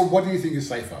my next? What do you think is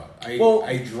safer?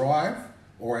 A drive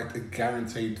or a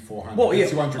guaranteed 400? Well, yeah,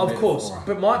 200 of meter course.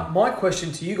 400? But my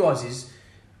question to you guys is,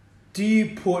 do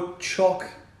you put Chalk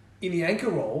in the anchor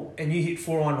role and you hit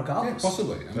 4-iron Yeah, regardless?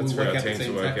 possibly. And That's we'll for work our out the team to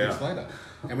team work tactics out. later.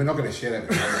 And we're not going to share that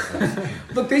with you.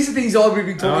 Guys. Look, these are things I've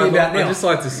been talking about now. I'd just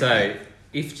like to say,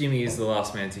 if Jimmy is the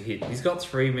last man to hit, he's got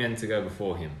 3 men to go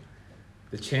before him.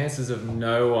 The chances of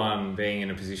no one being in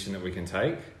a position that we can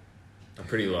take are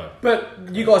pretty low. But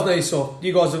you guys know yourself.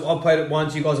 I've played it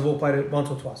once. You guys have all played it once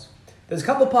or twice. There's a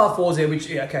couple of par 4s there which,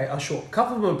 are short. A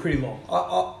couple of them are pretty long.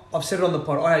 I've said it on the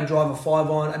pod. I had driver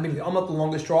 5-iron. I mean, I'm not the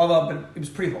longest driver, but it was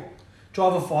pretty long.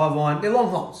 Driver 5-iron. They're long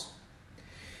holes.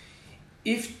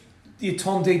 If your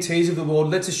Tom DTs of the world,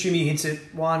 let's assume he hits it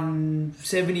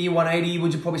 170, 180,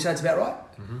 would you probably say it's about right?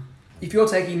 Mm-hmm. If you're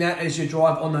taking that as your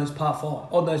drive on those par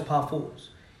 4s,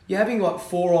 you're having like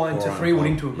 4-iron to 4-iron, 3-wood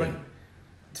into a green. yeah.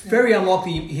 It's very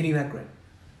unlikely you're hitting that green.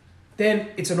 Then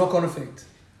it's a knock-on effect.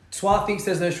 Swart thinks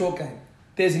there's no short game.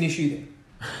 There's an issue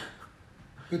there.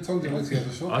 But Tom DeLucy has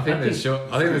a shot. I think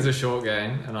there's a short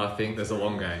game, and I think there's a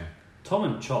long game. Tom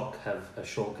and Chalk have a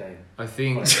short game. I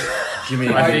think Jimmy,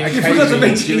 I think- You forgot to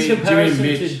mention Jimmy, in comparison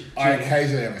Jimmy, to Mitch. I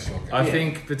occasionally have a shot game. I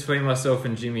think between myself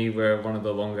and Jimmy, we're one of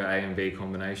the longer A and B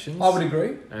combinations. I would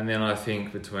agree. And then I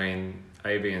think between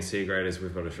A, B, and C graders,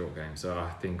 we've got a short game. So I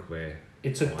think we're.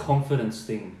 It's a confidence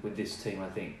thing with this team, I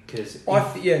think, because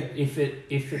Yeah. if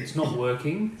it's not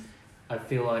working, I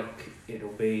feel like it'll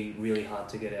be really hard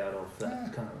to get out of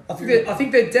that kind of. I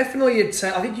think they're definitely a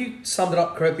team. I think you summed it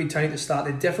up correctly, Tony, at the start.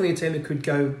 They're definitely a team that could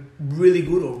go really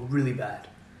good or really bad,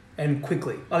 and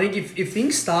quickly. I think if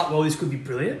things start well, this could be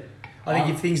brilliant. I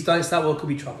think if things don't start well, it could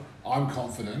be trouble. I'm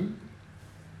confident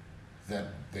that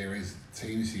there is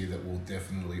teams here that will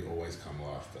definitely always come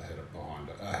last ahead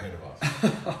of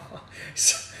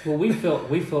us. Well, we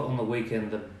felt on the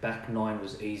weekend the back 9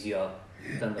 was easier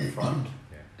than the front,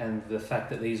 and the fact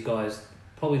that these guys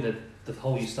probably the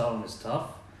hole you start on is tough,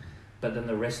 but then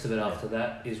the rest of it after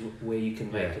that is where you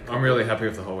can make it. I'm really happy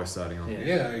with the hole we're starting on. Yeah.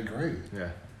 Yeah, I agree. Yeah.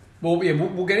 Well, yeah,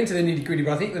 we'll get into the nitty gritty,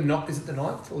 but I think is it the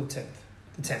 9th or the 10th?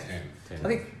 The 10th. 10. I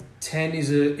think 10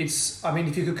 is I mean,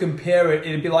 if you could compare it,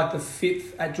 it'd be like the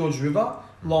 5th at George River.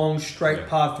 Long, straight Yeah.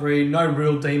 par 3, no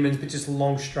real demons, but just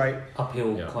long, straight.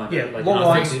 Uphill Yeah. kind Yeah, of like long I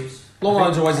lines. think it's- Long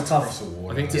irons are always a Across tough. the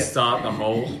water. I think to Yeah. start the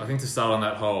hole, to start on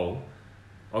that hole,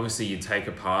 obviously you take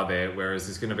a par there, whereas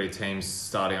there's going to be teams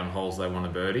starting on holes they want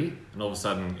to birdie, and all of a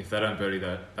sudden, if they don't birdie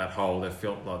that hole, they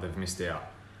feel like they've missed out.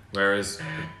 Whereas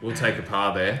we'll take a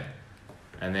par there,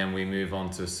 and then we move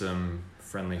on to some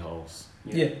friendly holes.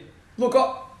 Yeah. Look,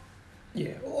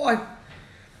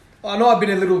 I know I've been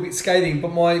a little bit scathing,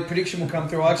 but my prediction will come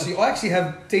through. I actually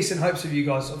have decent hopes of you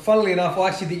guys. Funnily enough, I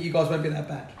actually think you guys won't be that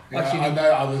bad. Yeah, I know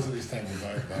others at this table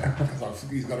don't, though, because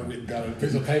he's got it written down on a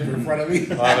piece of paper in front of me.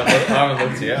 I haven't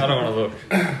looked yet. I don't want to look.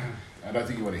 I don't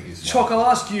think you want to hear some. Chock, I'll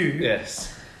ask you,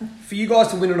 Yes. for you guys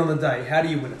to win it on the day, how do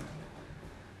you win it?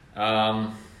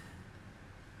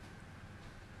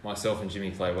 Myself and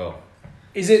Jimmy play well.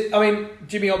 Is it, I mean,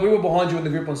 Jimmy, we were behind you in the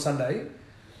group on Sunday.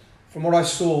 From what I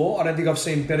saw, I don't think I've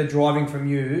seen better driving from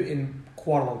you in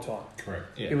quite a long time. Correct.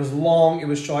 Yeah. It was long, it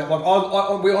was straight.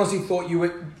 Like we honestly thought you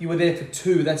were there for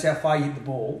 2. That's how far you hit the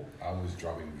ball. I was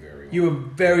driving very You were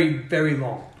very, very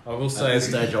long. I will At say this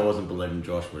stage, I wasn't believing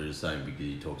Josh what he was saying because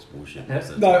he talks bullshit.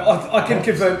 No, I can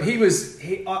confirm he was.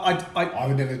 I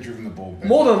would never have driven the ball better.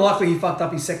 More than likely, he fucked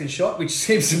up his second shot, which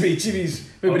seems to be Jimmy's.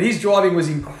 But his driving was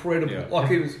incredible. Yeah.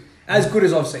 Like, it was as good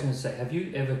as I've I was seen. going to say, have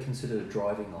you ever considered a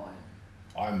driving iron?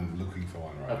 I'm looking for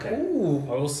one right Okay. Ooh.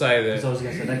 I will say Because I that was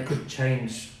going to say that could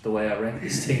change the way I rank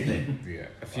this team. Then. now. Yeah.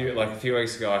 a few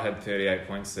weeks ago I had 38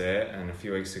 points there, and a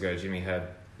few weeks ago Jimmy had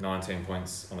 19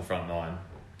 points on the front nine.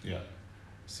 Yeah.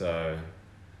 So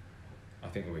I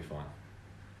think we'll be fine.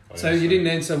 So you didn't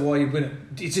answer why you win it.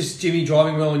 It's just Jimmy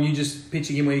driving well and you just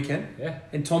pitching in where you can. Yeah,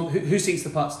 And Tom, who sinks the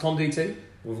putts? Tom DT.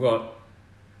 we've got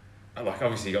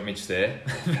obviously you got Mitch there.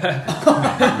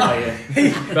 Oh, yeah.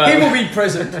 He will be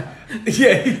present.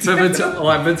 Yeah.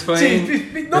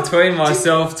 Between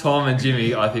myself, Tom, and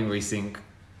Jimmy, I think we sink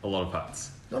a lot of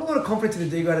putts. Not a lot of confidence in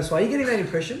the D grade as well. Are you getting that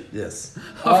impression? Yes.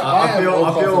 I have all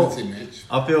confidence in Mitch.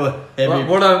 I feel heavy.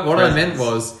 What I presence. meant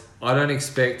was I don't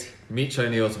expect Mitch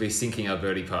O'Neill to be sinking our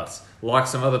birdie putts like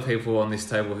some other people on this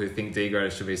table who think D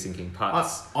graders should be sinking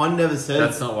putts. I never said.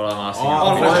 That's not what I'm asking.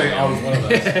 Unfortunately, I was one of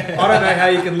those. I don't know how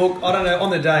you can look. I don't know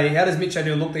on the day. How does Mitch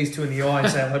O'Neill look these two in the eye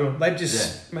and say hello to him? They've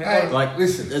just. Mate, Hey, Like,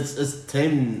 listen. it's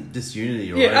team disunity.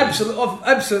 yeah, Already.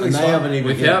 absolutely. And they fine. haven't even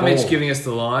hit Without a Mitch ball. giving us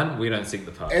the line, we don't sink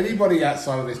the putt. Anybody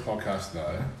outside of this podcast,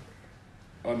 though,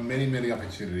 on many, many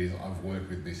opportunities, I've worked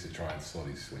with Mitch to try and sort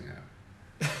his swing out.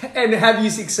 And have you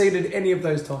succeeded any of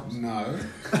those times? No.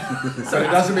 So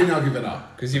it doesn't mean I'll give it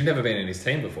up. Because you've never been in his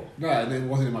team before. No, and it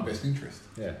wasn't in my best interest.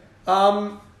 Yeah.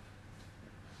 Are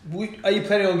you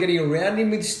planning on getting around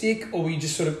him with stick, or will you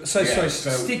just sort of? Yeah,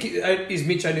 Stick is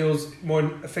Mitch O'Neill's more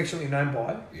affectionately known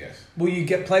by. Yes. Will you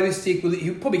play with stick?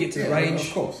 He'll probably get to the range.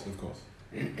 Of course.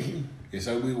 Yeah,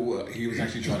 so he was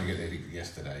actually trying to get there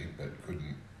yesterday, but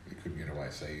couldn't get away,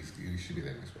 so he should be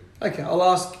there next week. Okay, I'll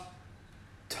ask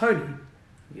Tony.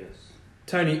 Yes.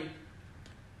 Tony,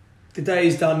 the day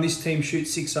is done. This team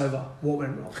shoots 6 over. What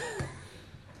went wrong?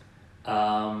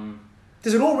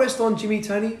 Does it all rest on Jimmy,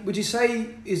 Tony? Would you say,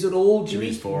 is it all Jimmy?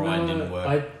 Jimmy's forehand didn't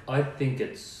work. I think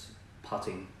it's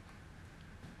putting,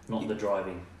 not the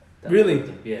driving. that Really? hurt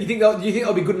them. Yeah. Do you think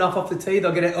they'll be good enough off the tee?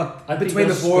 They'll get it I think between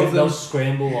the four of them. They'll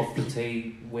scramble off the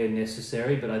tee where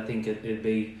necessary, but I think it'd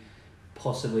be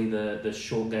possibly the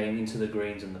short game into the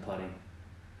greens and the putting.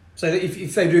 So that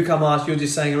if they do come last, you're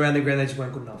just saying around the ground they just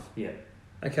weren't good enough. Yeah,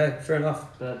 Okay, fair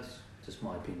enough. that's just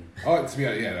my opinion. Oh, to be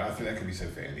honest, yeah, I think that could be said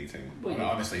for any team. Well, I mean,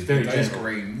 honestly, it's very those general.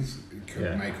 greens could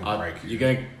Yeah. make or break you. You're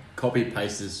going to copy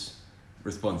paste this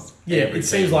response. Yeah, every it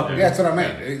seems team. like Yeah, that's what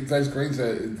I mean. Those greens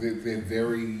they're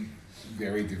very,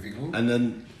 very difficult. And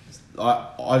then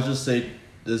I just see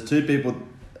there's two people.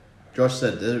 Josh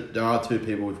said there are two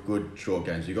people with good short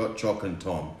games. You got Chock and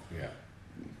Tom. Yeah.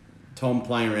 Tom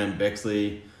playing around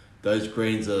Bexley. Those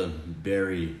greens are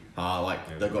very hard. Like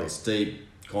Yeah, they've got great. steep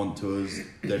contours.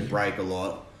 They break a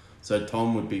lot. So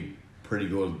Tom would be pretty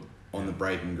good on the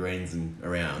breaking greens and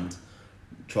around.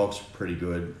 Chock's pretty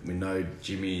good. We know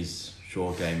Jimmy's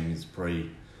short game is probably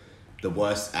the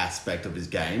worst aspect of his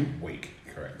game. Weak,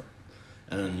 correct.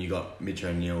 And then you got Mitch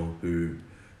O'Neill, who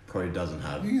probably doesn't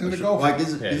have. He's a golfer. Like,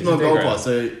 he's he's not a a golfer,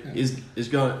 degrader. so he's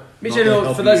going. Mitch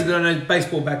O'Neill, for those who don't know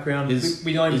baseball background,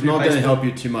 we know him he's to do not going to baseball. help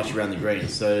you too much around the green.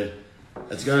 So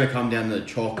it's going to come down to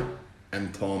Chock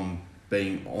and Tom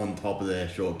being on top of their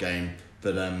short game.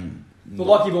 But But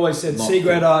like you've always said, not C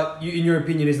grader, in your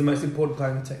opinion, is the most important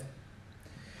player in the team.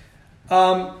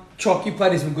 Chock, you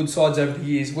played in some good sides over the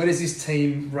years. Where does this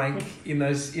team rank in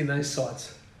those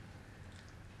sides?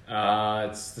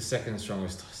 It's the second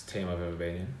strongest team I've ever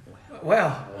been in.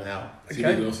 Wow. Wow. Sydney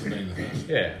Okay. Wilson being the first.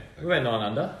 Yeah, we went 9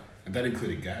 under, And that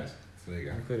included Gaz. So there you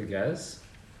go. included Gaz.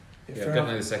 Yeah, Yeah, fair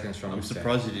definitely enough. the second I'm strongest.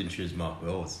 surprised you didn't choose Mark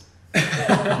Wells.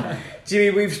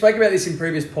 Jimmy, we've spoken about this in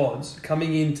previous pods,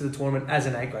 coming into the tournament as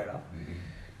an A grader.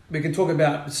 We can talk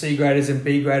about C graders and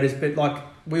B graders, but like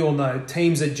we all know,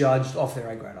 teams are judged off their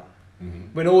A grader.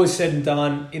 When all is said and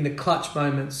done, in the clutch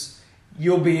moments,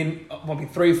 you'll be in probably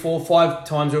 3, 4, 5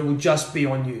 times where it will just be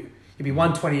on you. You'll be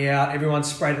 120 out,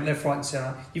 everyone's sprayed it left, right and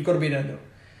centre. You've got to be able to do it.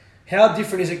 How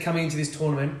different is it coming into this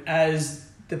tournament as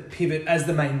the pivot, as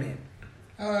the main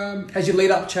man? Has your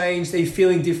lead up changed? Are you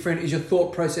feeling different? Is your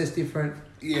thought process different?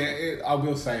 Yeah, I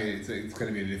will say it's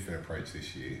going to be a different approach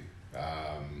this year.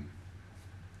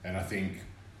 And I think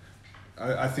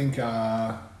I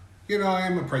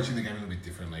am approaching the game a little bit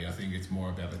differently. I think it's more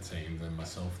about the team than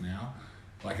myself now.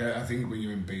 Like, I think when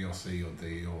you're in B or C or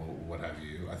D or what have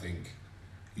you, I think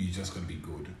you just got to be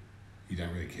good. You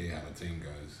don't really care how the team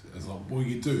goes. Well,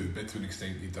 you do, but to an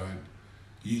extent you don't.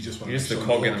 You just want You're to just make the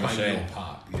sure cog in you're the playing machine. your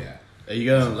part. Yeah. Are you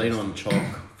going to lean on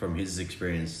Chock from his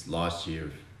experience last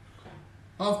year?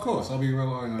 Oh, of course, I'll be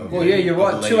relying on. Well, yeah, you're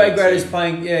right. Two A graders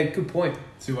playing. Yeah, good point.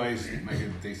 Two A's make a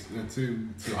decent. Two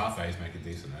half A's make a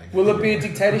decent A. Will it be a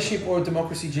dictatorship or a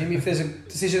democracy, Jimmy? If there's a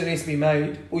decision that needs to be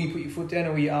made, will you put your foot down,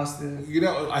 or will you ask the? You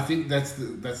know, I think that's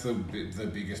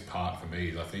the biggest part for me.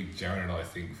 Is I think Jared and I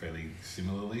think fairly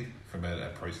similarly from an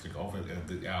approach to golf.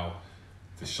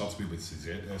 The shots we would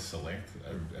select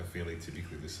are fairly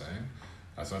typically the same.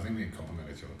 So I think we complement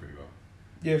each other pretty well.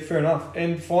 Yeah, fair enough.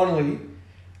 And finally,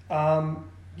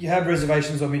 you have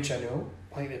reservations on Mitch O'Neill.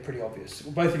 I think they're pretty obvious.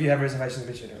 Well, both of you have reservations on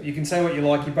Mitch O'Neill. You can say what you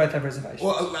like. You both have reservations.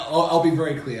 Well, I'll be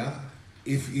very clear.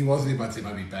 If he wasn't in my team,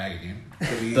 I'd be bagging him.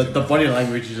 The body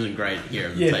language isn't great here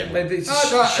at the table. Maybe it's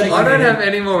I don't have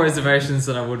any more reservations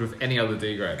than I would with any other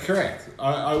D grade. Correct.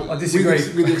 I disagree.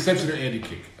 With the exception of Andy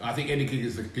Kick. I think Andy Kick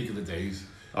is the pick of the D's.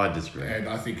 I disagree. And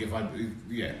I think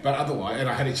but otherwise, and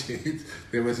I had a chance.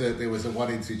 There was a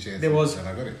 1 in 2 chance. There was. And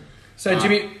I got it. So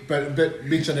Jimmy, but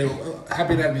Mitch O'Neill,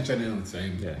 happy to have Mitch O'Neill on the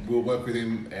team. Yeah. We'll work with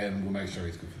him and we'll make sure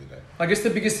he's good for the day. I guess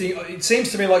the biggest thing, it seems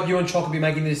to me like you and Chock will be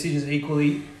making the decisions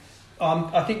equally.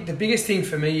 I think the biggest thing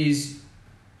for me is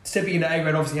stepping into A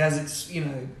grade obviously has its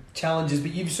challenges,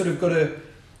 but you've sort of got to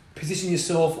position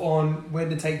yourself on when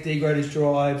to take D graders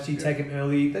drives. You take them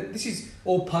early. This is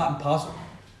all part and parcel.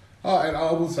 Oh, and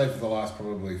I will say for the last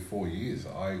probably 4 years,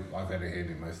 I've had a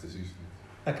hand in most decisions.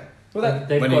 Okay. Well,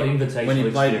 they've got invitational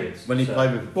experience. When he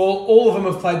played with... Well, all of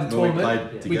them have played the When we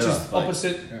tournament, played which together, is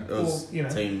opposite. It was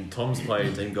team... Tom's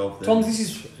played. Team golf there. Tom's, this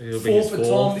is It'll be 4 his for fourth,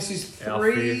 Tom. This is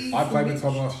our 3. I for played with Mitch.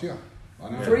 Tom last year. I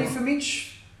know. 3 for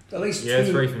Mitch. At least 2. Yeah,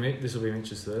 3 for Mitch. This will be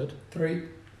Mitch's third. 3.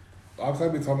 I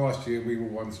played with Tom last year. We were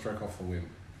 1 stroke off the win.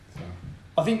 So.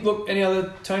 I think. Look, any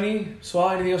other Tony,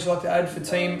 Swai, anything else you'd like to add for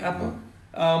Team Apple?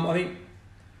 I think,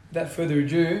 without further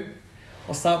ado,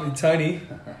 I'll start with Tony.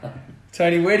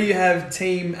 Tony, where do you have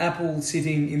Team Apple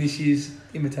sitting in this year's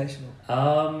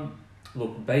Invitational?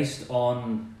 Look, based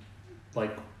on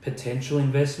potential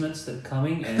investments that are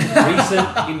coming and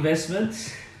recent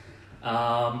investments,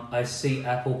 I see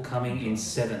Apple coming in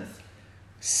 7th.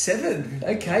 7th?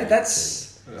 Okay,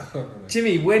 that's...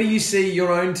 Jimmy, where do you see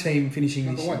your own team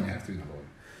finishing this year? Number 1, you have to be number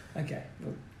 1. Okay,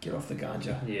 well, get off the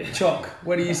ganja. Yeah. Chock,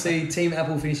 where do you see Team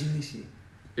Apple finishing this year?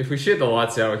 If we shoot the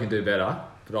lights out, we can do better.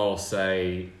 But I'll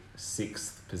say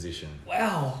 6th position.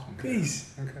 Wow,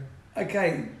 geez. Okay.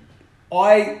 Okay,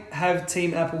 I have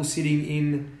Team Apple sitting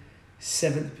in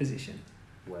 7th position.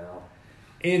 Wow.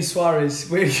 Ian Suarez,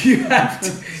 where do you have to...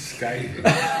 Scathing.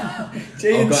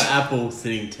 I've got Apple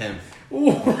sitting 10th.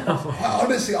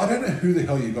 Honestly, I don't know who the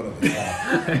hell you got at the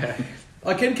top.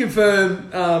 I can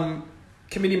confirm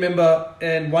committee member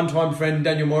and one-time friend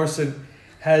Daniel Morrison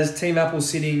has Team Apple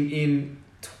sitting in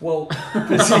 12th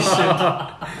position.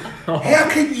 How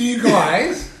can you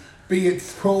guys be at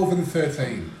 12 and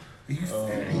 13? Are you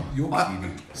you're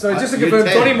kidding. So just to You're confirm,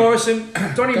 10. Donnie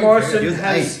Morrison You're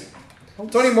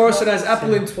has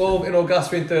Apple in 12 and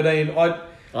Augusta in 13.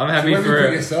 I'm happy Where do you for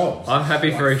put yourselves? I'm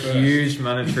happy for a First. huge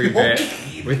monetary bet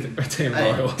with Team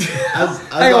Royal.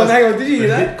 Hang on, did you hear A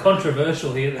that? bit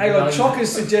controversial here. Hang on, Chock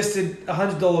has suggested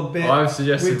 $100 bet. I've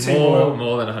suggested with Team Royal.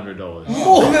 more than $100.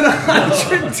 More than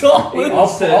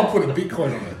 $100. I'll put a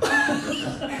Bitcoin on it.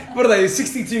 What are they?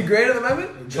 62 grand at the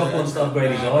moment. Chock wants to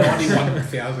upgrade his eyes.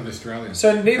 91,000 Australian.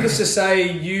 So needless to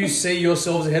say, you see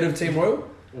yourselves ahead of Team Royal.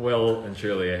 Well and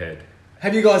truly ahead.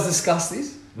 Have you guys discussed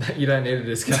this? You don't need to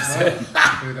discuss it.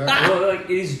 Well,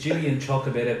 is Jimmy and Chock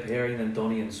a better pairing than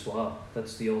Donnie and Swar?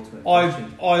 That's the ultimate I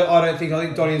question. don't think. I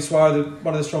think Donnie and Swar are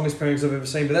one of the strongest pairings I've ever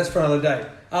seen, but that's for another day.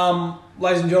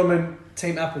 Ladies and gentlemen,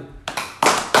 Team Apple.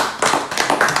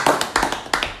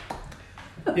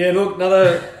 Yeah, look,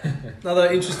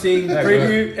 another interesting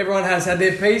preview. Everyone has had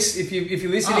their piece. If you're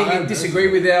listening and disagree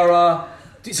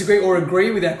or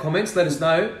agree with our comments, let us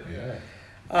know.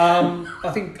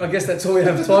 I guess that's all we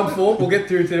have time for. We'll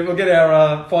get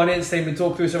our finance team to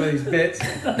talk through some of these bets.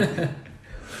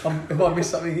 Have I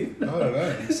missed something here? I don't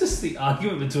know. This is the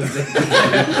argument between them.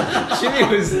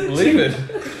 Jimmy was livid.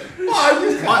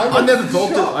 I never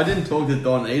talked to... I didn't talk to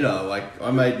Don either.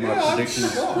 I made my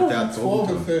predictions without 12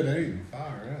 talking and to him. 13. Far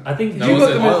out. I think You got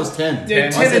them I at was 10. yeah,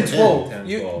 10 and 12. 10,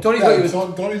 You, 12. Donnie's got you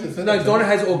at, Donnie's at 13. no, Donna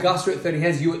has Augusta at 30. He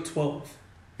has you at 12.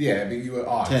 Yeah, but you were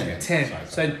 10. 10.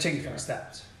 So check your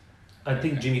stats. I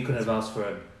think Jimmy couldn't have asked for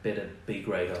a better B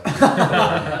grader.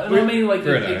 I mean,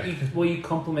 you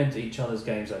complement each other's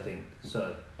games. I think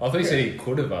so. I thought he said he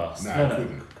could have asked. No, No, I no,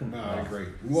 couldn't. couldn't. No, I agree.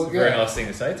 It's Well, a very nice thing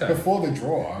to say to him. Before the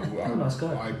draw, Nice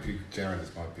guy. I picked Jared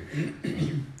as my pick.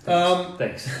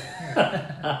 Thanks.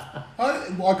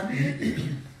 I could.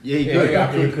 Yeah, he Yeah, could.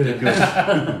 yeah, You could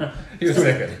have. He was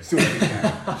second. Still a big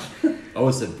game. I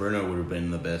always said Bruno would have been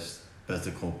the best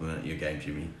to compliment your game,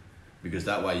 Jimmy. because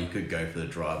that way you could go for the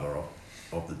driver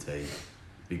off the tee,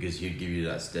 because he'd give you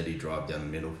that steady drive down the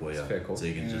middle for you, That's fair call. so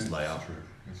you can just lay up.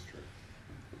 That's true.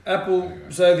 Apple.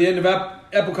 So the end of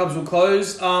Apple Cups will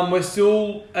close. We're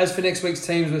still, as for next week's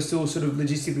teams, we're still sort of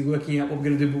logistically working out what we're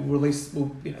going to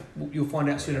do. But you'll find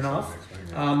out soon enough.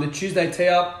 The Tuesday tee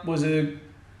up was a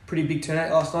pretty big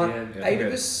turnout last night. Yeah, 8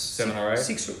 of us, 7 or 8,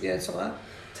 6, something like that.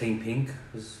 Team Pink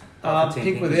was.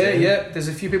 Pink were there. Yeah, there's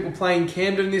a few people playing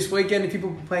Camden this weekend. A few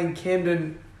people playing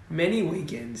Camden many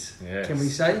weekends. Yes. Can we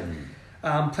say?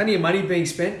 Plenty of money being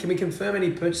spent. Can we confirm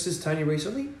any purchases, Tony,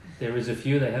 recently? There is a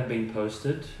few that have been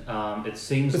posted. It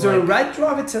seems Was like there a RAD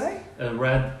driver today? a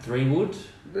Rad 3-wood.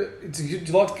 Would you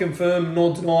like to confirm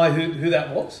nor deny who that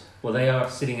was? Well, they are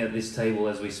sitting at this table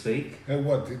as we speak. And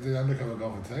what did the undercover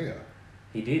golfer tell you?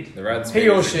 He did. The Rad He Speed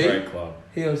or is she? a great club.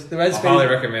 He was the RAD I speed. highly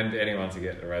recommend anyone to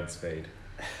get the Rad Speed.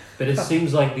 But it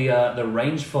seems like the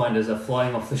rangefinders are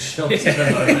flying off the shelves at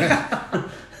the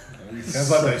moment.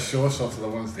 Sounds like those short shots are the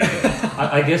ones that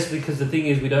I guess because the thing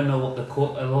is we don't know what the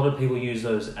court. A lot of people use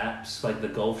those apps like the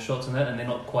golf shots and that, and they're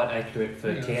not quite accurate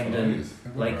for Camden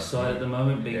Lakeside at the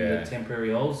moment, being the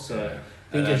temporary holes. So I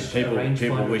think And it's people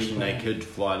rangefinder wishing would they be could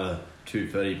fly to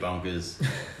 230 bunkers.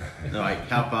 They're like,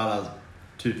 how far does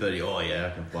 230? Oh yeah, I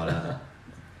can fly that.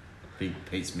 Big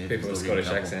Pete Smith. People with still getting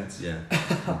Scottish a couple. accents.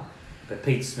 Yeah. But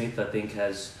Pete Smith, I think,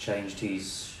 has changed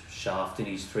his shaft in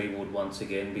his 3-wood once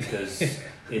again because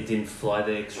it didn't fly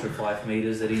the extra 5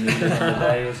 meters that he needed on the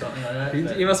day or something like that.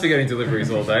 But You must be getting deliveries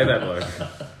all day, that bloke.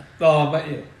 Oh, but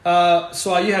yeah.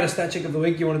 So you had a stat check of the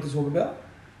week you wanted to talk about?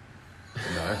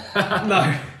 No.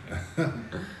 No. What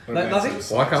about Nothing?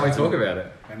 some Why site can't we chat? talk about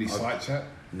it? Any site chat?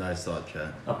 No side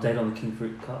chat. update on the King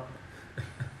Fruit Cup.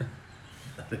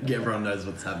 I think everyone knows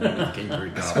what's happening with King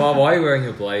Fruit Cup. Well, why are you wearing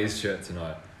your Blaze shirt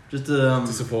tonight? Just To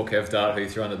support Kev Dart, who you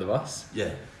threw under the bus?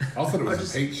 yeah. I thought it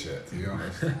was a Pete shirt, to be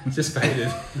honest. Just faded.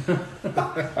 I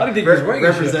didn't think he was wearing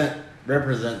a shirt.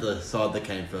 Represent the side that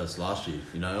came first last year.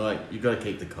 You know, like you got to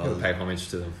keep the Gotta colours. pay homage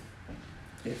to them.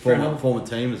 Yeah, fair enough. Former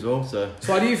team as well. So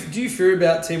So do you fear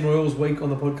about Team Royals week on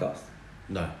the podcast?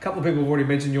 no, A couple of people have already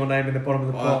mentioned your name in the bottom of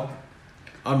the pile.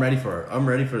 I'm ready for it. I'm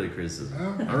ready for the criticism.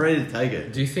 I'm ready to take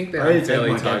it. Do you think I'm they're ready to take unfairly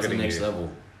my game to the targeting next you?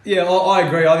 level. Yeah, I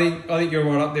agree. I think you're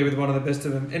right up there with one of the best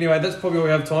of them. Anyway, that's probably all we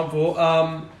have time for.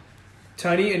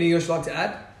 Tony, anything else you'd like to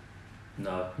add?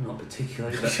 No, not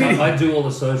particularly. But I do all the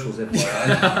socials,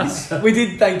 FYI. We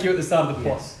did thank you at the start of the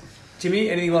pod. Yes. Jimmy,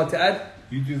 anything you'd like to add?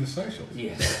 You do the socials.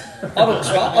 Yes. I thought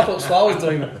Sla was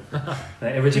doing it. No,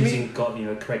 everything's Jimmy? got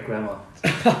correct grammar.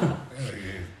 Yeah,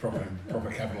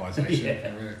 proper capitalisation.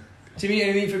 Yeah. Jimmy,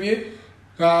 anything from you?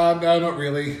 No, not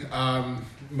really.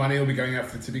 Money will be going out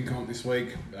for the tipping comp this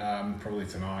week, probably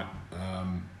tonight.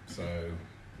 So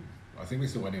I think we're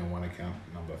still waiting on one account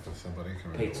number for somebody. I can't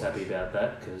remember Pete's what it happy about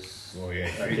that because was. Well, yeah,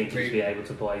 I think he'll be able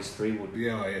to buy his 3-wood.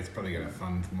 Yeah, it's probably going to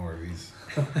fund more of his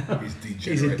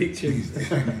His addiction. his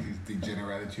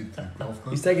degenerate attitude to golf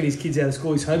club. He's taking his kids out of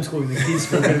school. He's homeschooling the kids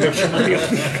for a bit of extra money.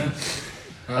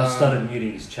 I've started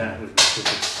muting his chat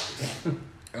with me.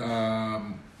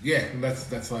 Yeah,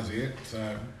 that's largely it.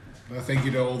 So thank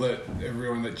you to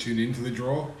everyone that tuned into the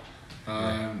draw.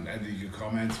 And your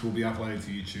comments will be uploaded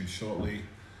to YouTube shortly.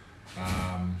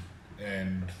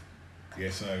 And yeah,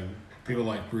 so people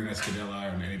like Bruno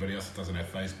Scadella and anybody else that doesn't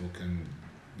have Facebook can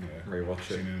Rewatch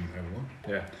tune it. in and have a look.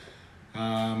 Yeah.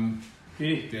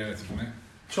 Yeah, that's it for me.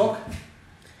 Chalk.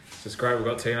 It's just great we've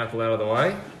got Team Apple out of the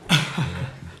way.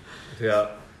 Yeah.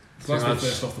 It's nice to be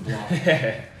first off the block.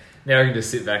 Yeah. Now we can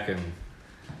just sit back and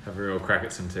have a real crack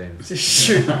at some teams. Just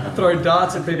shoot, throw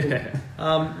darts at people.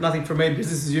 Yeah. Nothing from me.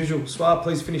 Business as usual. Swar,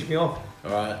 please finish me off.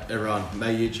 All right, everyone,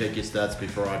 may you check your stats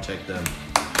before I check them.